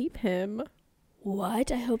 Girl, leave him.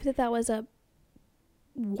 What? I hope that was a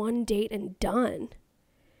one date and done.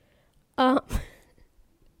 Well,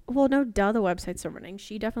 no, duh, the website's still running.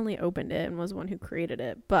 She definitely opened it and was the one who created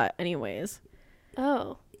it. But anyways.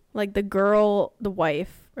 Oh. Like the girl, the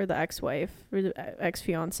wife or the ex-wife or the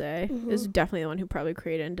ex-fiance is definitely the one who probably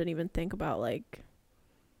created it and didn't even think about like.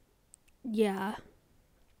 Yeah.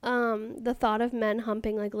 The thought of men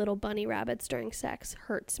humping like little bunny rabbits during sex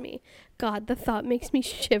hurts me. God, the thought makes me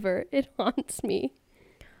shiver. It haunts me.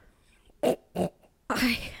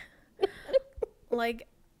 Like,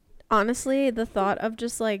 honestly, the thought of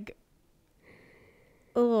just like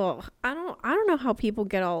ugh, I don't know how people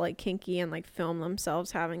get all like kinky and like film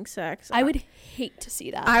themselves having sex. I would hate to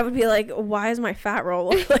see that. I would be like, why is my fat roll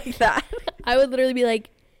look like that? I would literally be like,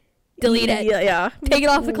 delete it. Yeah. Take it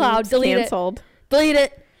off the cloud. Delete Canceled. it. Delete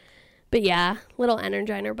it. But yeah, little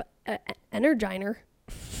energizer, but energizer.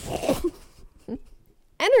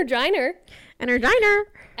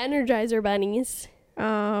 Energizer bunnies.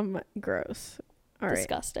 Gross. All right.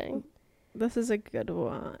 Disgusting. This is a good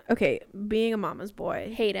one. Okay, being a mama's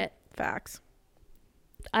boy. Hate it. Facts.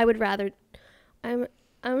 I would rather. I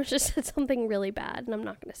just said something really bad, and I'm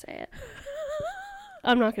not gonna say it.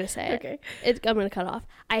 I'm not gonna say Okay. it. I'm gonna cut off.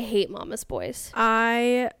 I hate mama's boys.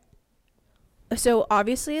 So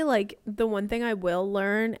obviously, like, the one thing I will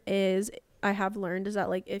learn is that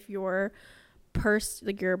like if your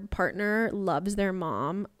your partner loves their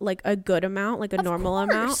mom like a good amount, like a normal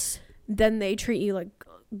amount, then they treat you like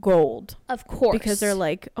gold. Of course. Because they're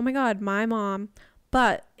like, oh my god, my mom.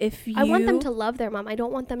 But if you, I want them to love their mom. I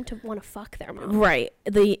don't want them to want to fuck their mom. Right.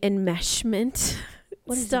 The enmeshment.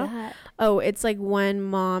 What stuff. is that? Oh, it's like when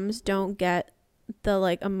moms don't get the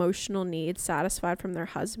like emotional needs satisfied from their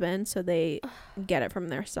husband, so they get it from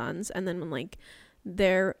their sons. And then when like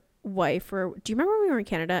their wife, or do you remember when we were in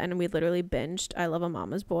Canada and we literally binged I Love a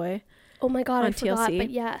Mama's Boy? Oh my god, I TLC? forgot, but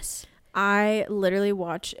yes. I literally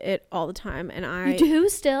watch it all the time, and You do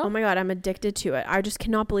still? Oh my god, I'm addicted to it. I just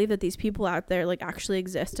cannot believe that these people out there like actually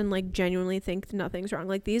exist and like genuinely think nothing's wrong.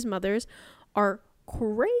 Like, these mothers are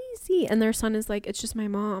crazy, and their son is like, it's just my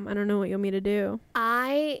mom. I don't know what you want me to do.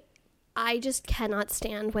 I just cannot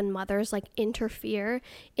stand when mothers like interfere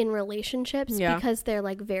in relationships because they're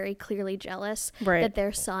like very clearly jealous that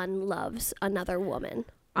their son loves another woman.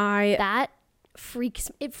 That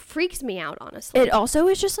freaks me out, honestly. It also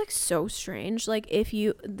is just like so strange. Like,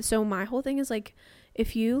 so my whole thing is like,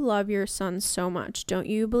 if you love your son so much, don't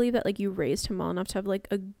you believe that like you raised him well enough to have like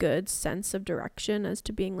a good sense of direction as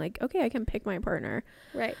to being like, okay, I can pick my partner.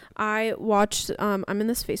 Right. I watched I'm in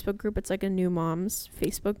this Facebook group. It's like a new moms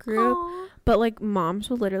Facebook group. Aww. But like moms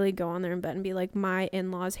will literally go on there in bed and be like, my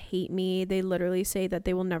in-laws hate me. They literally say that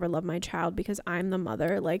they will never love my child because I'm the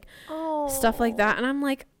mother. Like, stuff like that. And I'm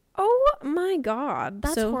like, oh my god,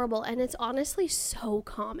 that's horrible. And it's honestly so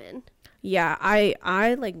common. Yeah,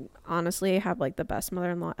 I like honestly have like the best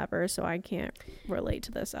mother-in-law ever, so I can't relate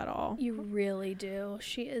to this at all. You really do.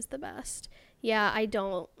 She is the best. Yeah, I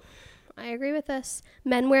agree with this.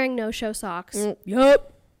 Men wearing no-show socks.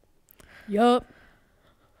 Yup.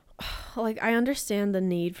 Like, I understand the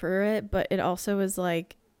need for it, but it also is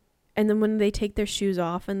like, and then when they take their shoes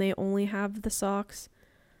off and they only have the socks.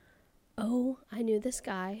 Oh, I knew this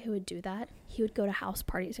guy who would do that. He would go to house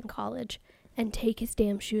parties in college and take his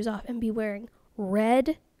damn shoes off and be wearing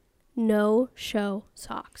red no-show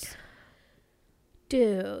socks.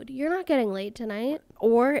 Dude, you're not getting laid tonight.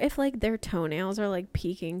 Or if like their toenails are like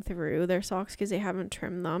peeking through their socks because they haven't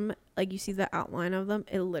trimmed them, like you see the outline of them,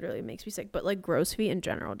 it literally makes me sick. But like gross feet in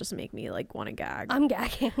general just make me like want to gag. I'm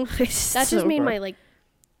gagging. That just made my like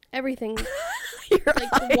everything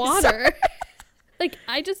like water. Like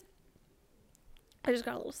I just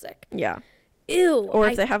got a little sick. Yeah. Ew. Or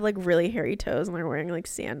if they have like really hairy toes and they're wearing like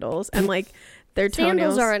sandals and like their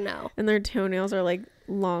toenails are a no. And their toenails are like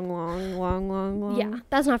long. Yeah,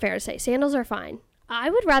 that's not fair to say. Sandals are fine. I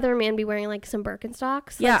would rather a man be wearing like some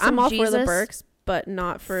Birkenstocks. Yeah, like I'm all for the Birks, but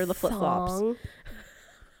not for the flip-flops.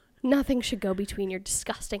 Nothing should go between your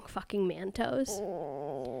disgusting fucking man toes.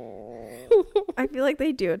 I feel like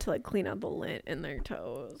they do it to like clean out the lint in their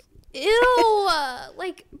toes. Ew.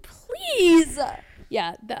 Like, please.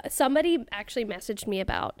 Yeah, somebody actually messaged me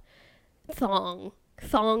about thong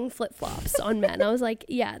flip-flops on men. I was like,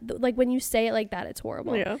 yeah, like when you say it like that, it's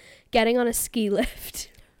horrible. Yeah. Getting on a ski lift.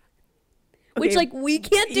 Okay. Which like we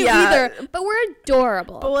can't do either, but we're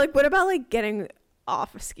adorable. But like, what about like getting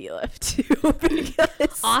off a ski lift too?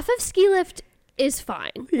 Because off of ski lift is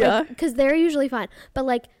fine. Yeah. Because they're usually fine. But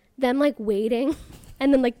like them like waiting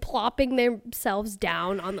and then like plopping themselves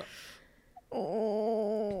down on the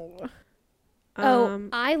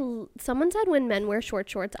someone said when men wear short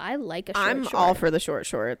shorts, I like a short short. I'm all for the short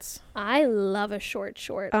shorts. I love a short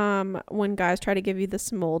short. When guys try to give you the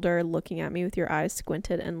smolder, looking at me with your eyes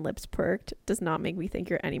squinted and lips perked does not make me think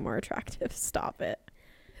you're any more attractive. Stop it.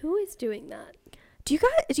 Who is doing that? Do you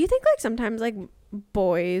think like sometimes like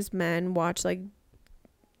men watch like,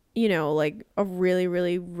 you know, like a really,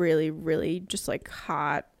 really, really, really just like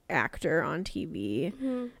hot actor on TV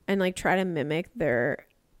and like try to mimic their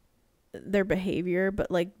behavior,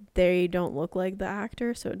 but like they don't look like the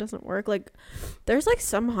actor, so it doesn't work. Like there's like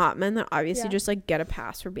some hot men that obviously just like get a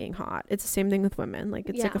pass for being hot. It's the same thing with women. Like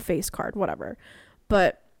it's like a face card, whatever.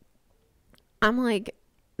 But I'm like,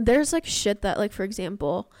 there's like shit that, like, for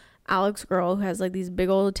example, Alex girl who has like these big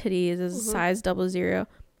old titties is size 00.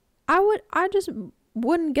 I just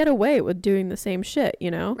wouldn't get away with doing the same shit, you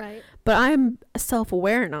know? Right. But I'm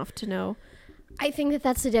self-aware enough to know. I think that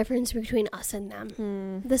that's the difference between us and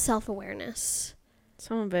them. The self-awareness.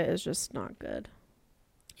 Some of it is just not good.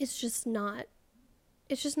 It's just not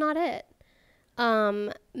it.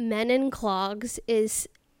 Men in clogs is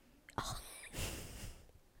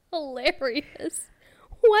hilarious.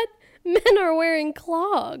 What? Men are wearing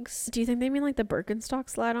clogs. Do you think they mean like the Birkenstock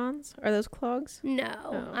slide-ons? Are those clogs? No.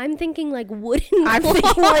 Oh. I'm thinking like wooden clogs. I'm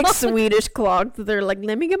thinking like Swedish clogs. They're like,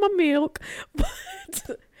 let me get my milk. But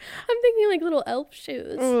I'm thinking like little elf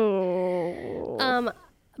shoes. Oh.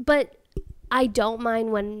 But I don't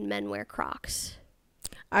mind when men wear Crocs.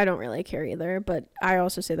 I don't really care either, but I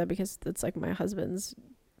also say that because it's like my husband's.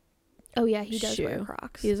 Oh yeah, he does shoe. wear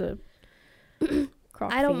Crocs. He's a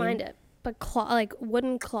Croc I don't fiend. mind it, but like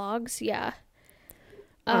wooden clogs, yeah.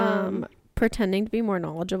 Pretending to be more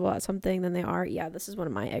knowledgeable at something than they are. Yeah, this is one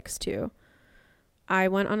of my icks too. I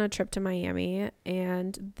went on a trip to Miami,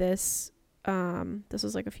 and this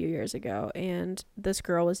was like a few years ago, and this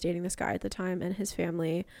girl was dating this guy at the time, and his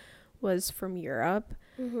family was from Europe.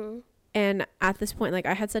 And at this point, like,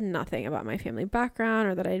 I had said nothing about my family background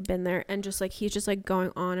or that I had been there, and just like he's just like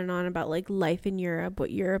going on and on about like life in Europe,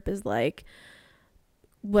 what Europe is like,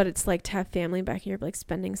 what it's like to have family back in Europe, like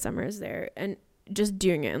spending summers there, and just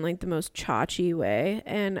doing it in like the most chachi way.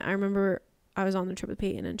 And I remember I was on the trip with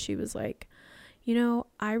Peyton, and she was like, you know,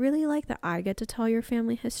 I really like that I get to tell your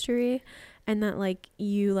family history, and that like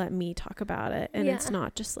you let me talk about it, and it's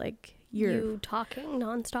not just like you talking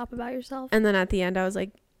nonstop about yourself. And then at the end I was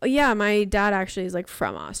like, oh, yeah, my dad actually is like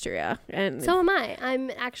from Austria, and so am I. I'm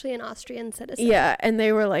actually an Austrian citizen. Yeah, and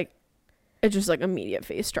they were like, it's just like immediate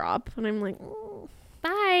face drop, and I'm like,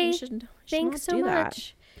 bye. Thanks so That.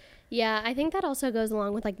 much. Yeah, I think that also goes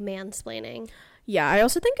along with like mansplaining. Yeah, I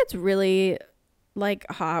also think it's really like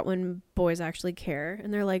hot when boys actually care,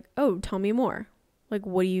 and they're like, oh, tell me more. Like,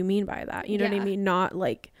 what do you mean by that? You know what I mean? Not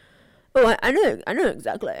like, oh, I know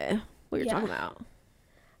exactly what you're talking about.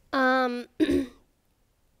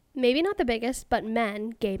 Maybe not the biggest, but men,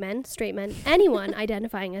 gay men, straight men, anyone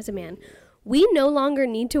identifying as a man, we no longer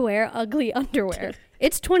need to wear ugly underwear.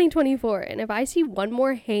 It's 2024, and if I see one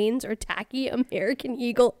more Hanes or tacky American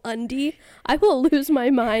Eagle undie, I will lose my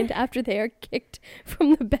mind after they are kicked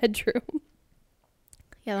from the bedroom.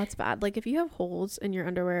 Yeah, that's bad. Like, if you have holes in your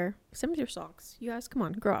underwear, same with your socks. You guys, come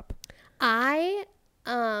on, grow up.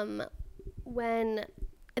 When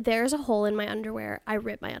there's a hole in my underwear, I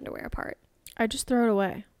rip my underwear apart. I just throw it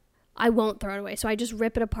away. I won't throw it away. So I just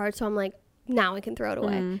rip it apart. So I'm like, now I can throw it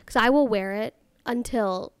away. Because I will wear it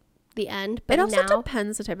until the end. But it also now,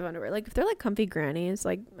 depends the type of underwear. Like, if they're like comfy grannies,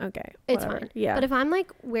 like, okay, it's whatever. fine. Yeah. But if I'm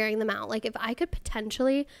like wearing them out, like if I could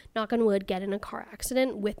potentially, knock on wood, get in a car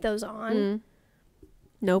accident with those on.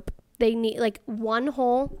 Nope. They need like one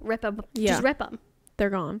hole, rip them. Yeah. Just rip them. They're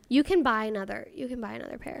gone. You can buy another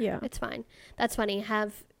pair. Yeah. It's fine. That's funny.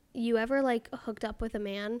 Have you ever like hooked up with a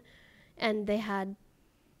man and they had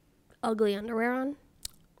ugly underwear on?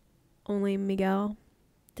 Only Miguel.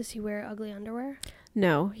 Does he wear ugly underwear?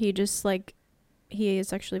 No, he just like, he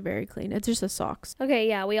is actually very clean. It's just the socks. Okay,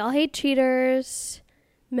 yeah, we all hate cheaters.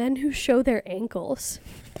 Men who show their ankles.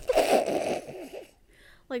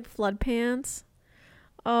 Like flood pants.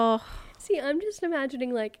 Oh. See, I'm just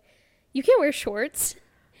imagining like, you can't wear shorts.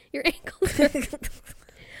 Your ankles are...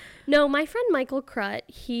 No, my friend Michael Crut,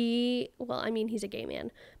 he's a gay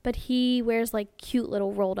man, but he wears like cute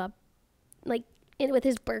little rolled up, like with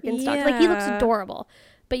his Birkenstocks. Like he looks adorable.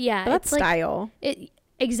 But yeah, but that's it's style. Like,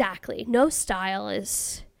 exactly. No style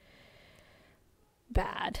is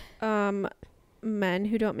bad. Men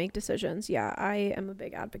who don't make decisions. Yeah, I am a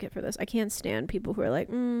big advocate for this. I can't stand people who are like,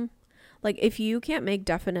 like if you can't make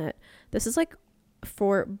definite, this is like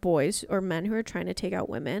for boys or men who are trying to take out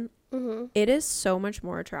women. It is so much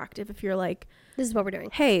more attractive if you're like, this is what we're doing.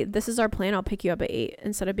 Hey, this is our plan. I'll pick you up at 8,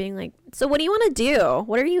 instead of being like, so what do you want to do?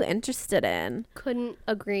 What are you interested in? Couldn't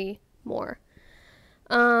agree more.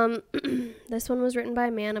 This one was written by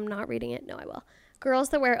a man. I'm not reading it. No, I will. Girls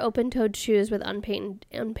that wear open-toed shoes with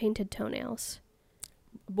unpainted toenails.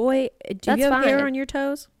 Boy, do you have hair on your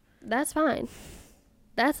toes? That's fine.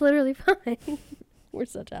 That's literally fine. We're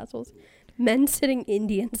such assholes. Men sitting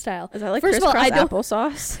Indian style. Is that like crisscross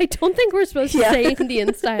applesauce? I don't think we're supposed to say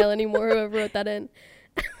Indian style anymore. Whoever wrote that in.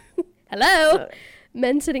 Hello.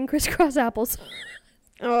 Men sitting crisscross applesauce.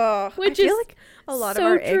 Oh, which I is feel like a lot of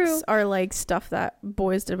our icks are like stuff that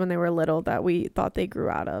boys did when they were little that we thought they grew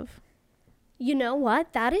out of. You know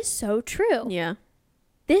what? That is so true. Yeah.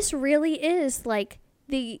 This really is like,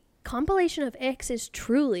 the compilation of icks is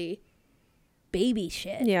truly baby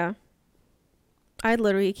shit. Yeah. I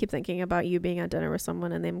literally keep thinking about you being at dinner with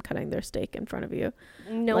someone and them cutting their steak in front of you.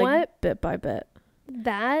 You know what? Bit by bit.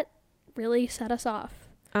 That really set us off.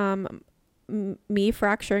 Me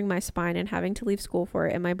fracturing my spine and having to leave school for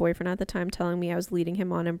it, and my boyfriend at the time telling me I was leading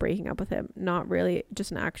him on and breaking up with him. Not really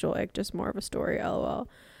just an actual ick, just more of a story, lol.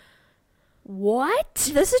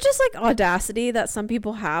 What? This is just like audacity that some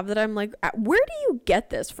people have that I'm like, where do you get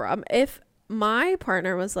this from? If my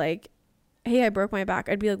partner was like, hey, I broke my back,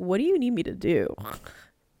 I'd be like, what do you need me to do?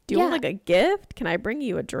 Do you want like a gift? Can I bring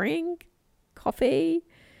you a drink? Coffee?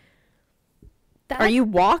 Are you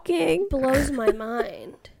walking? Blows my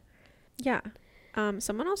mind. Yeah.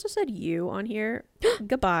 Someone also said you on here.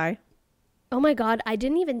 Goodbye. Oh my God, I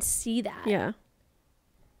didn't even see that. Yeah.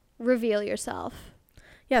 Reveal yourself.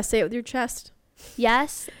 Yeah, say it with your chest.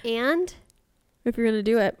 Yes, and if you're gonna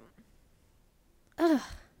do it. Ugh.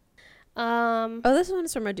 Oh, this one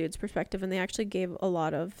is from a dude's perspective, and they actually gave a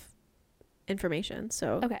lot of information.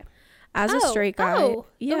 So okay. As a straight guy,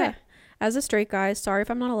 okay. As a straight guy, sorry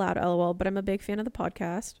if I'm not allowed, lol, but I'm a big fan of the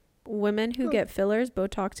podcast. Women who get fillers,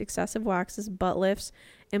 Botox, excessive waxes, butt lifts,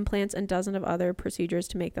 implants, and dozens of other procedures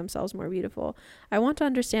to make themselves more beautiful. I want to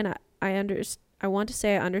understand. I want to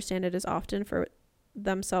say I understand it is often for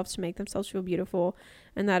themselves to make themselves feel beautiful,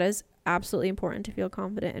 and that is absolutely important. To feel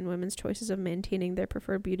confident in women's choices of maintaining their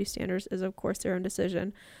preferred beauty standards is of course their own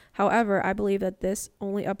decision. However, I believe that this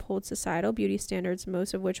only upholds societal beauty standards,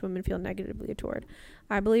 most of which women feel negatively toward.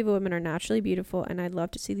 I believe women are naturally beautiful, and I'd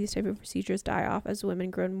love to see these type of procedures die off as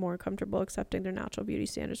women grow more comfortable accepting their natural beauty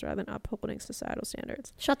standards rather than upholding societal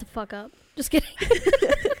standards. Shut the fuck up. Just kidding.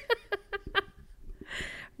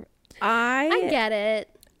 I get it.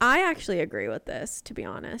 I actually agree with this, to be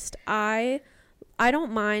honest. I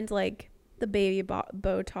don't mind like the baby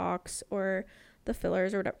Botox or the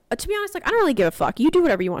fillers or whatever. To be honest, like I don't really give a fuck. You do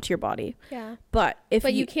whatever you want to your body. Yeah. But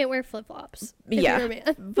you can't wear flip-flops.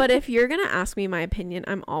 Yeah. But if you're going to ask me my opinion,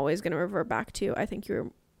 I'm always going to revert back to I think you're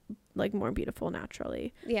like more beautiful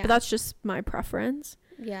naturally. Yeah. But that's just my preference.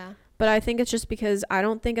 Yeah. But I think it's just because I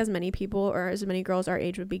don't think as many people or as many girls our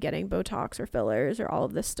age would be getting Botox or fillers or all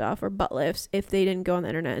of this stuff or butt lifts if they didn't go on the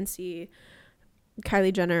internet and see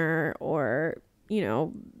Kylie Jenner or, you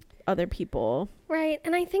know, other people. Right.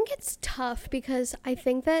 And I think it's tough because I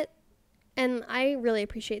think that, and I really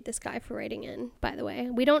appreciate this guy for writing in, by the way.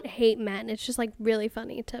 We don't hate men. It's just like really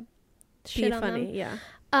funny to shit on them. Yeah.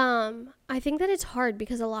 I think that it's hard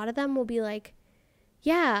because a lot of them will be like,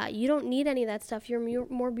 yeah, you don't need any of that stuff. You're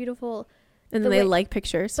more beautiful. And then they like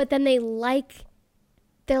pictures. But then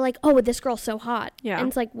they're like, oh, this girl's so hot. Yeah. And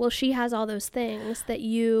it's like, well, she has all those things that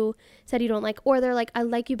you said you don't like. Or they're like, I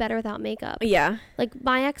like you better without makeup. Yeah. Like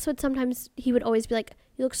my ex he would always be like,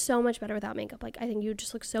 you look so much better without makeup. Like, I think you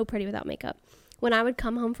just look so pretty without makeup. When I would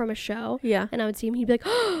come home from a show. Yeah. And I would see him, he'd be like,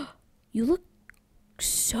 oh, you look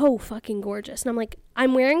so fucking gorgeous. And I'm like,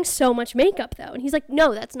 I'm wearing so much makeup though. And he's like,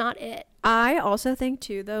 no, that's not it. I also think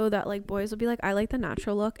too though that like boys will be like, I like the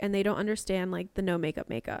natural look, and they don't understand like the no makeup.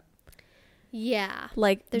 Yeah.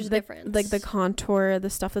 Like there's a difference. Like the contour,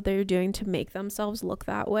 the stuff that they're doing to make themselves look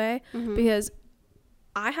that way. Mm-hmm. Because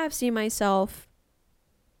I have seen myself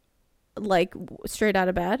like straight out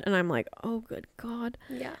of bed and I'm like, oh good God.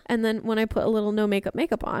 Yeah. And then when I put a little no makeup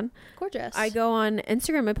on, gorgeous, I go on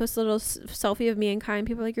Instagram, I post a little selfie of me and Kai, and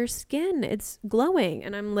people are like, your skin, it's glowing,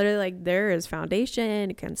 and I'm literally like, there is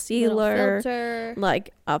foundation, concealer, filter.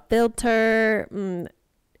 Like a filter,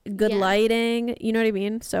 good lighting, you know what I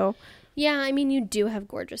mean? So yeah, I mean, you do have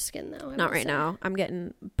gorgeous skin though. Not right now. I'm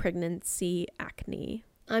getting pregnancy acne.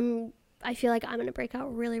 I feel like I'm gonna break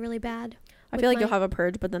out really, really bad. I feel like you'll have a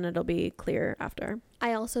purge, but then it'll be clear after.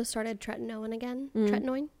 I also started tretinoin again.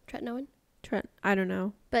 Tretinoin? I don't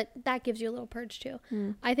know. But that gives you a little purge too.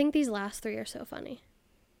 I think these last 3 are so funny.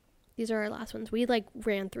 These are our last ones. We like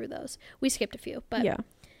ran through those. We skipped a few, but yeah.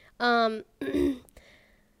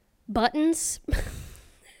 Buttons.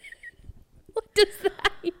 What does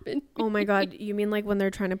that even mean? Oh my God. You mean like when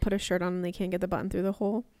they're trying to put a shirt on and they can't get the button through the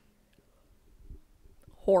hole?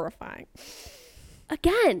 Horrifying.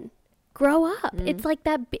 Again. Grow up. It's like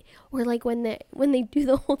that or like when they do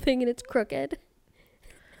the whole thing and it's crooked.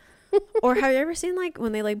 Or have you ever seen like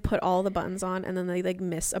when they like put all the buttons on and then they like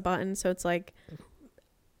miss a button, so it's like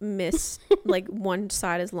like one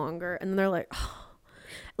side is longer, and then they're like, oh.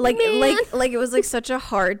 like it was like such a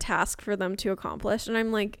hard task for them to accomplish, and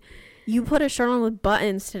I'm like, you put a shirt on with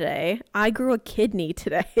buttons today. I grew a kidney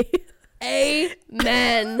today.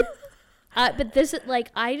 Amen. But this is like,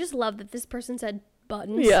 I just love that this person said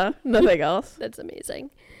buttons. Yeah, nothing else. That's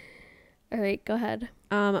amazing. All right, go ahead.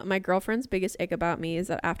 My girlfriend's biggest ick about me is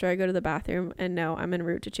that after I go to the bathroom and know I'm en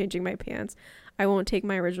route to changing my pants, I won't take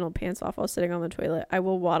my original pants off while sitting on the toilet. I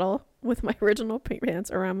will waddle with my original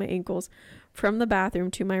pants around my ankles from the bathroom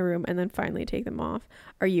to my room and then finally take them off.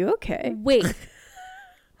 Are you okay? Wait.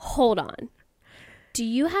 Hold on. Do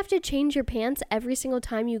you have to change your pants every single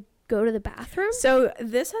time you go to the bathroom? So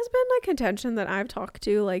this has been a contention that I've talked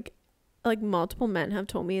to. Like multiple men have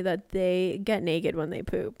told me that they get naked when they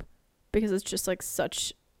poop because it's just like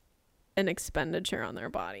such an expenditure on their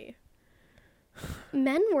body.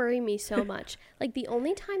 Men worry me so much. Like the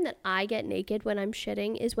only time that I get naked when I'm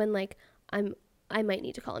shitting is when like I might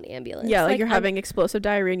need to call an ambulance. Yeah, like you're having explosive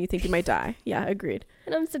diarrhea and you think you might die. Yeah, agreed.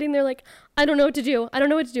 And I'm sitting there like, I don't know what to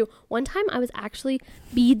do. One time I was actually,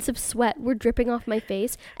 beads of sweat were dripping off my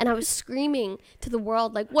face and I was screaming to the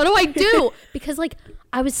world like, what do I do? Because like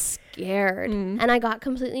I was scared and I got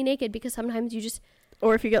completely naked because sometimes you just...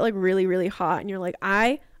 Or if you get like really, really hot and you're like,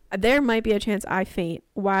 there might be a chance I faint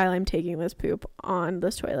while I'm taking this poop on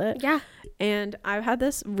this toilet. Yeah. And I've had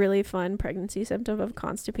this really fun pregnancy symptom of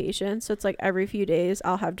constipation. So it's like every few days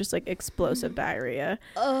I'll have just like explosive diarrhea.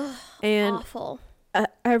 Ugh, and awful.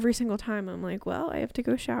 Every single time I'm like, well, I have to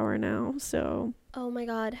go shower now. So. Oh my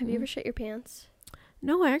God. Have you ever shit your pants?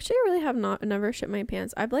 No, I actually really have never shit my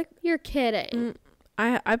pants. I've like. You're kidding.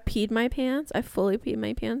 I peed my pants. I fully peed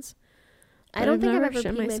my pants. I don't think I've ever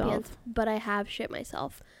peed my pants, but I have shit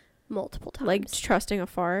myself multiple times. Like trusting a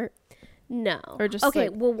fart? No. Or just okay,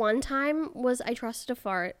 well, one time was I trusted a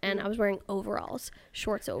fart and I was wearing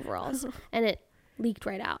shorts overalls, and it leaked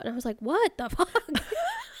right out. And I was like, what the fuck?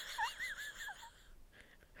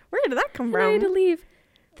 Where did that come from? I had to leave.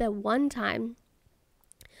 The one time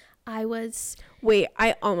I was... Wait,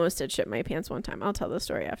 I almost did shit my pants one time. I'll tell the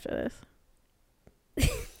story after this.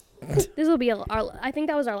 This will be I think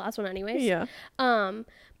that was our last one anyways. Yeah.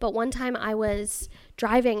 But one time I was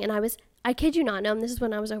driving and I kid you not, this is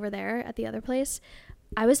when I was over there at the other place.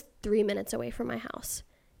 I was 3 minutes away from my house.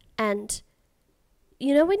 And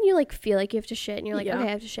you know when you like feel like you have to shit and you're like, okay,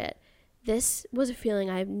 I have to shit. This was a feeling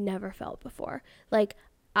I've never felt before. Like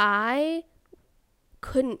I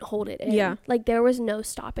couldn't hold it in. Yeah. Like there was no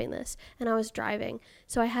stopping this. And I was driving.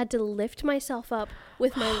 So I had to lift myself up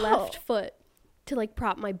with my left foot to like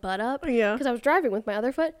prop my butt up. Yeah. Because I was driving with my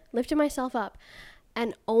other foot, lifted myself up.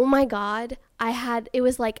 And oh my God, it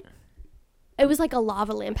was like a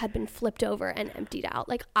lava lamp had been flipped over and emptied out.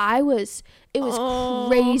 Like it was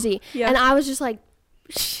crazy. Yeah. And I was just like,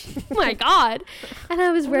 oh my God. And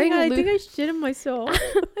I was wearing, I think I shit in myself.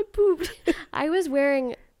 I pooped. I was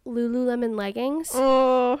wearing Lululemon leggings.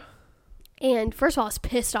 Oh. And first of all, I was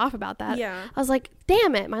pissed off about that. Yeah. I was like,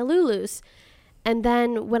 damn it, my Lulus. And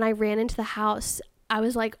then when I ran into the house, I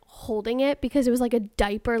was like holding it because it was like a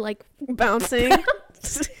diaper, like bouncing.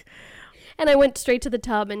 And I went straight to the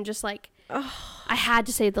tub and just like, I had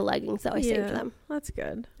to save the leggings, though. I saved them. That's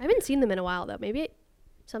good. I haven't seen them in a while, though. Maybe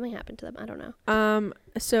something happened to them. I don't know.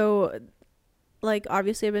 So like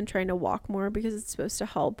obviously I've been trying to walk more because it's supposed to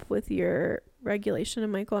help with your regulation,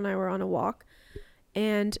 and Michael and I were on a walk,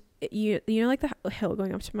 and you know like the hill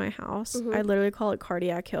going up to my house, I literally call it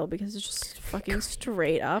Cardiac Hill because it's just fucking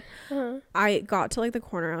straight up. I got to like the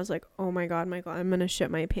corner, I was like, oh my God, Michael, I'm gonna shit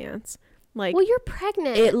my pants. Like, well, you're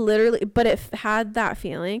pregnant. It literally, but it had that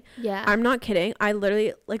feeling. Yeah. I'm not kidding. I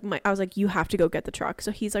literally I was like, you have to go get the truck.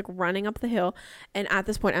 So he's like running up the hill. And at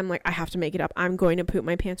this point, I'm like, I have to make it up. I'm going to poop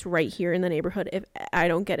my pants right here in the neighborhood if I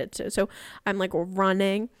don't get it. So I'm like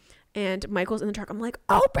running, and Michael's in the truck. I'm like,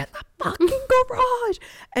 open the fucking garage.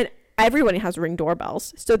 And everybody has Ring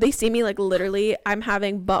doorbells, so they see me like literally I'm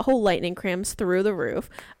having butthole lightning cramps through the roof.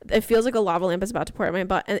 It feels like a lava lamp is about to pour out my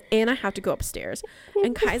butt, and I have to go upstairs,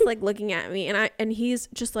 and Kai's like looking at me, and he's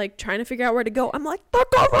just like trying to figure out where to go. I'm like, the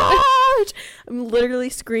garage. I'm literally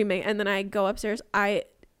screaming, and then I go upstairs, I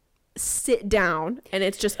sit down, and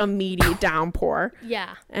it's just immediate downpour.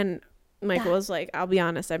 Yeah. And Michael was like, I'll be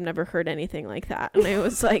honest, I've never heard anything like that. And I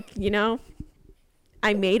was like,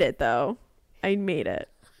 I made it though. I made it.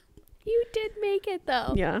 You did make it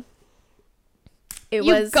though. Yeah.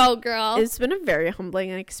 Go, girl. It's been a very humbling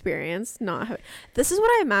experience. This is what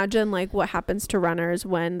I imagine like what happens to runners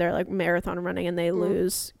when they're like marathon running and they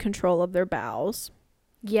lose control of their bowels.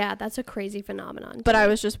 Yeah, that's a crazy phenomenon. But I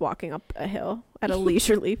was just walking up a hill at a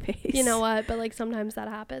leisurely pace. You know what? But like sometimes that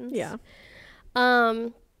happens. Yeah.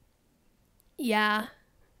 Yeah.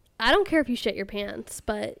 I don't care if you shit your pants,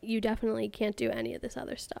 but you definitely can't do any of this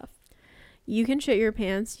other stuff. You can shit your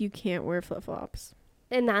pants. You can't wear flip-flops.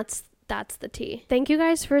 And that's the tea. Thank you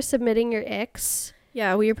guys for submitting your icks.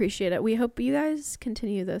 Yeah, we appreciate it. We hope you guys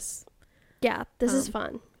continue this. Yeah, this is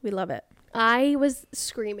fun. We love it. I was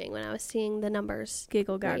screaming when I was seeing the numbers.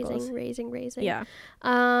 Giggle gaggles. Raising. Yeah.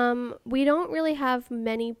 We don't really have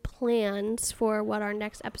many plans for what our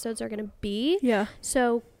next episodes are going to be. Yeah.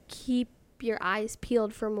 So keep your eyes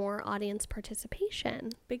peeled for more audience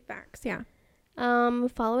participation. Big facts. Yeah.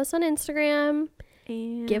 Follow us on Instagram.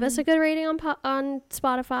 And give us a good rating on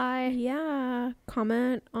Spotify. Yeah.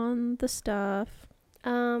 Comment on the stuff.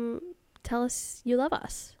 Tell us you love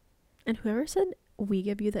us. And whoever said we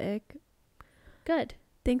give you the ick. Good.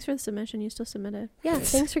 Thanks for the submission. You still submitted. Yeah.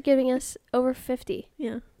 Thanks for giving us over 50.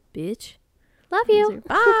 Yeah. Bitch. Love you.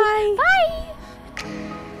 Bye. Bye.